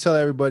 So can you tell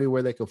everybody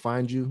where they can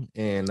find you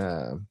and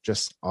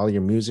just all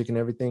your music and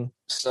everything?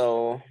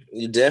 So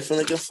you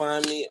definitely can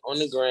find me on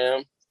the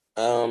gram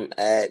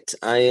at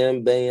I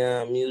am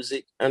Bayon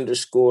Music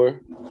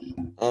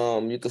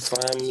 _. You can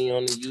find me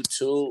on the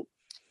YouTube,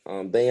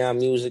 Bayon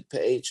Music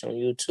page on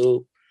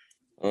YouTube.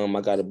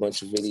 I got a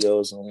bunch of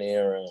videos on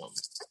there.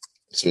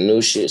 Some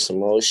new shit,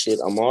 some old shit.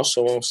 I'm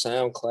also on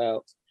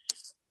SoundCloud.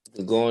 You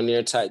can go on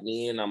there, type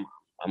me in. I'm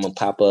gonna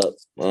pop up.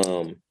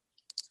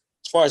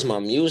 As far as my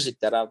music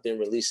that I've been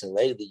releasing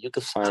lately, you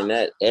can find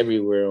that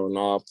everywhere on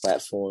all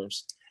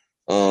platforms.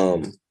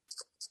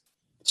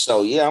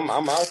 So yeah,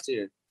 I'm out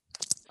there.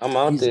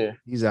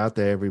 He's out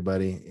there,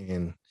 everybody,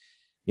 and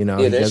he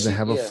doesn't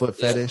have a foot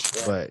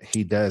fetish, but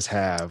he does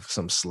have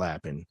some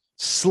slapping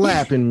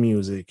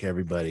music.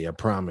 Everybody, I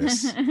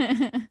promise.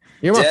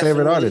 You're my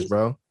favorite artist,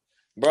 bro.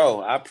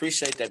 Bro, I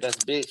appreciate that.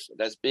 That's big.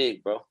 That's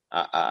big, bro.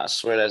 I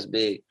swear that's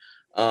big.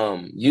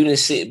 You didn't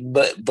see,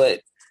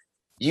 but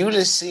you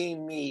didn't see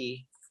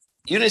me.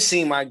 You didn't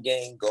see my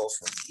game go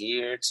from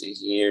here to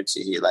here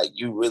to here. Like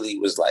you really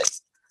was like,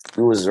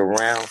 you was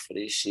around for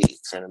this shit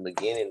from the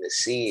beginning to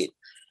see it,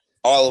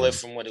 all the way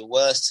from what it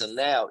was to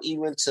now,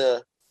 even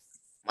to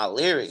my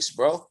lyrics,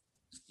 bro.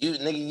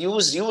 You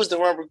was the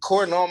one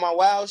recording all my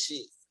wild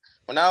shit.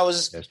 When I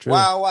was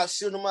wild,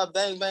 shoot 'em up,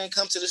 bang bang,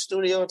 come to the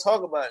studio and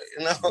talk about it.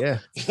 You know, yeah.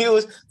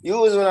 You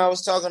was when I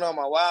was talking all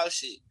my wild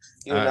shit.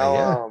 You know,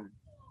 yeah.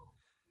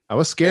 I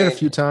was scared a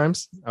few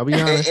times. I'll be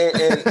honest.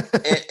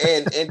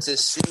 And to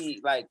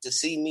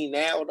see me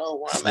now though,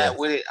 where I'm at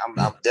with it,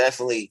 I'm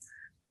definitely.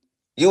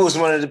 You was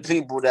one of the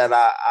people that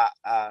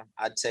I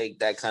take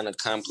that kind of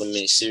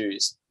compliment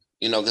serious.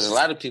 You know, because a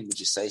lot of people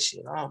just say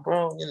shit. Oh,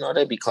 bro,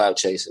 they be clout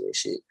chasing and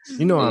shit.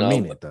 I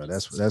mean it though.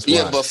 That's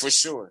yeah, why. But for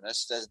sure,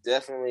 that's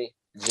definitely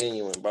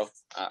genuine, bro.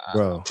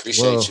 Bro, I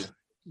appreciate you.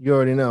 You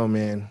already know,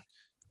 man.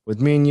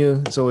 With me and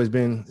you, it's always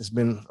been a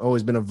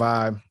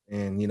vibe,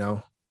 and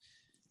you've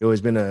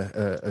always been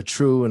a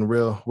true and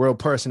real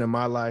person in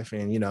my life,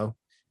 and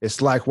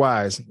it's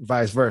likewise,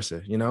 vice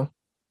versa.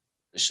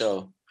 For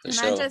sure.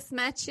 I just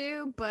met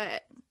you,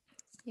 but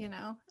you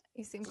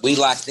seem cool. We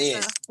locked in.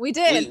 So we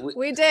did. We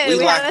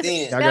locked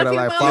in. Y'all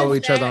gotta follow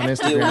each other on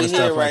Instagram and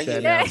stuff like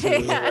that.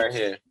 Right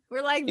here.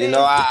 We're like this.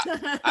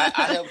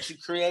 I helped you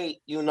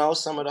create,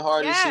 some of the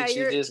hardest shit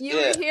you just you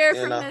were here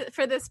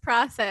for this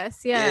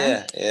process.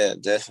 Yeah. Yeah,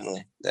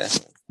 definitely.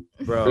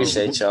 Bro,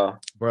 appreciate y'all.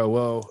 Bro,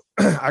 well,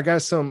 I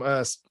got some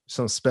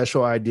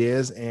special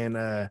ideas and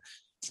a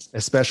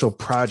special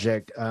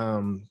project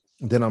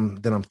that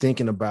I'm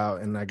thinking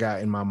about and I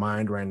got in my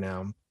mind right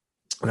now.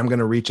 And I'm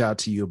gonna reach out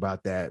to you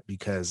about that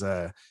because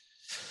I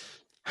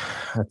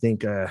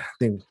think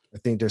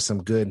there's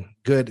some good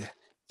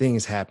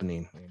things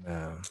happening. And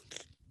I'm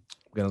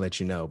gonna let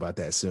you know about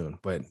that soon.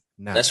 But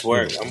now that's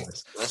work.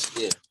 That's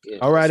good. Yeah,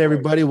 all right,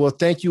 everybody. Well,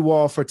 thank you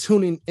all for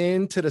tuning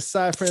in to the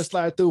Cypher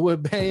Slide Through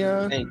with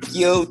Bayon. Thank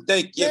you,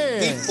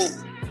 people.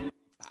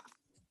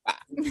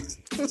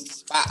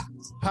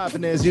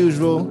 Popping as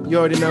usual. You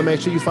already know.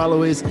 Make sure you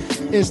follow his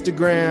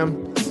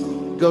Instagram.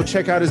 Go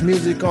check out his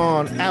music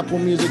on Apple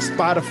Music,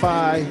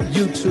 Spotify,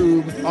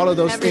 YouTube, all of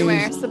those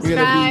everywhere. things. Subscribe. You're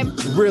gonna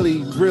be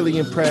really, really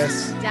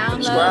impressed.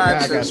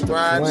 Download.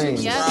 Subscribe.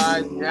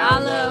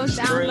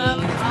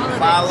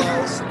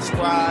 Follow.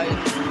 Subscribe.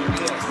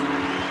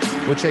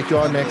 Yeah. We'll check you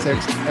all next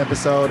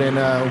episode. And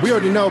we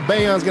already know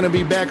Bayon's gonna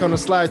be back on the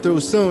slide through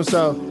soon.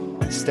 So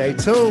stay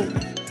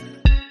tuned.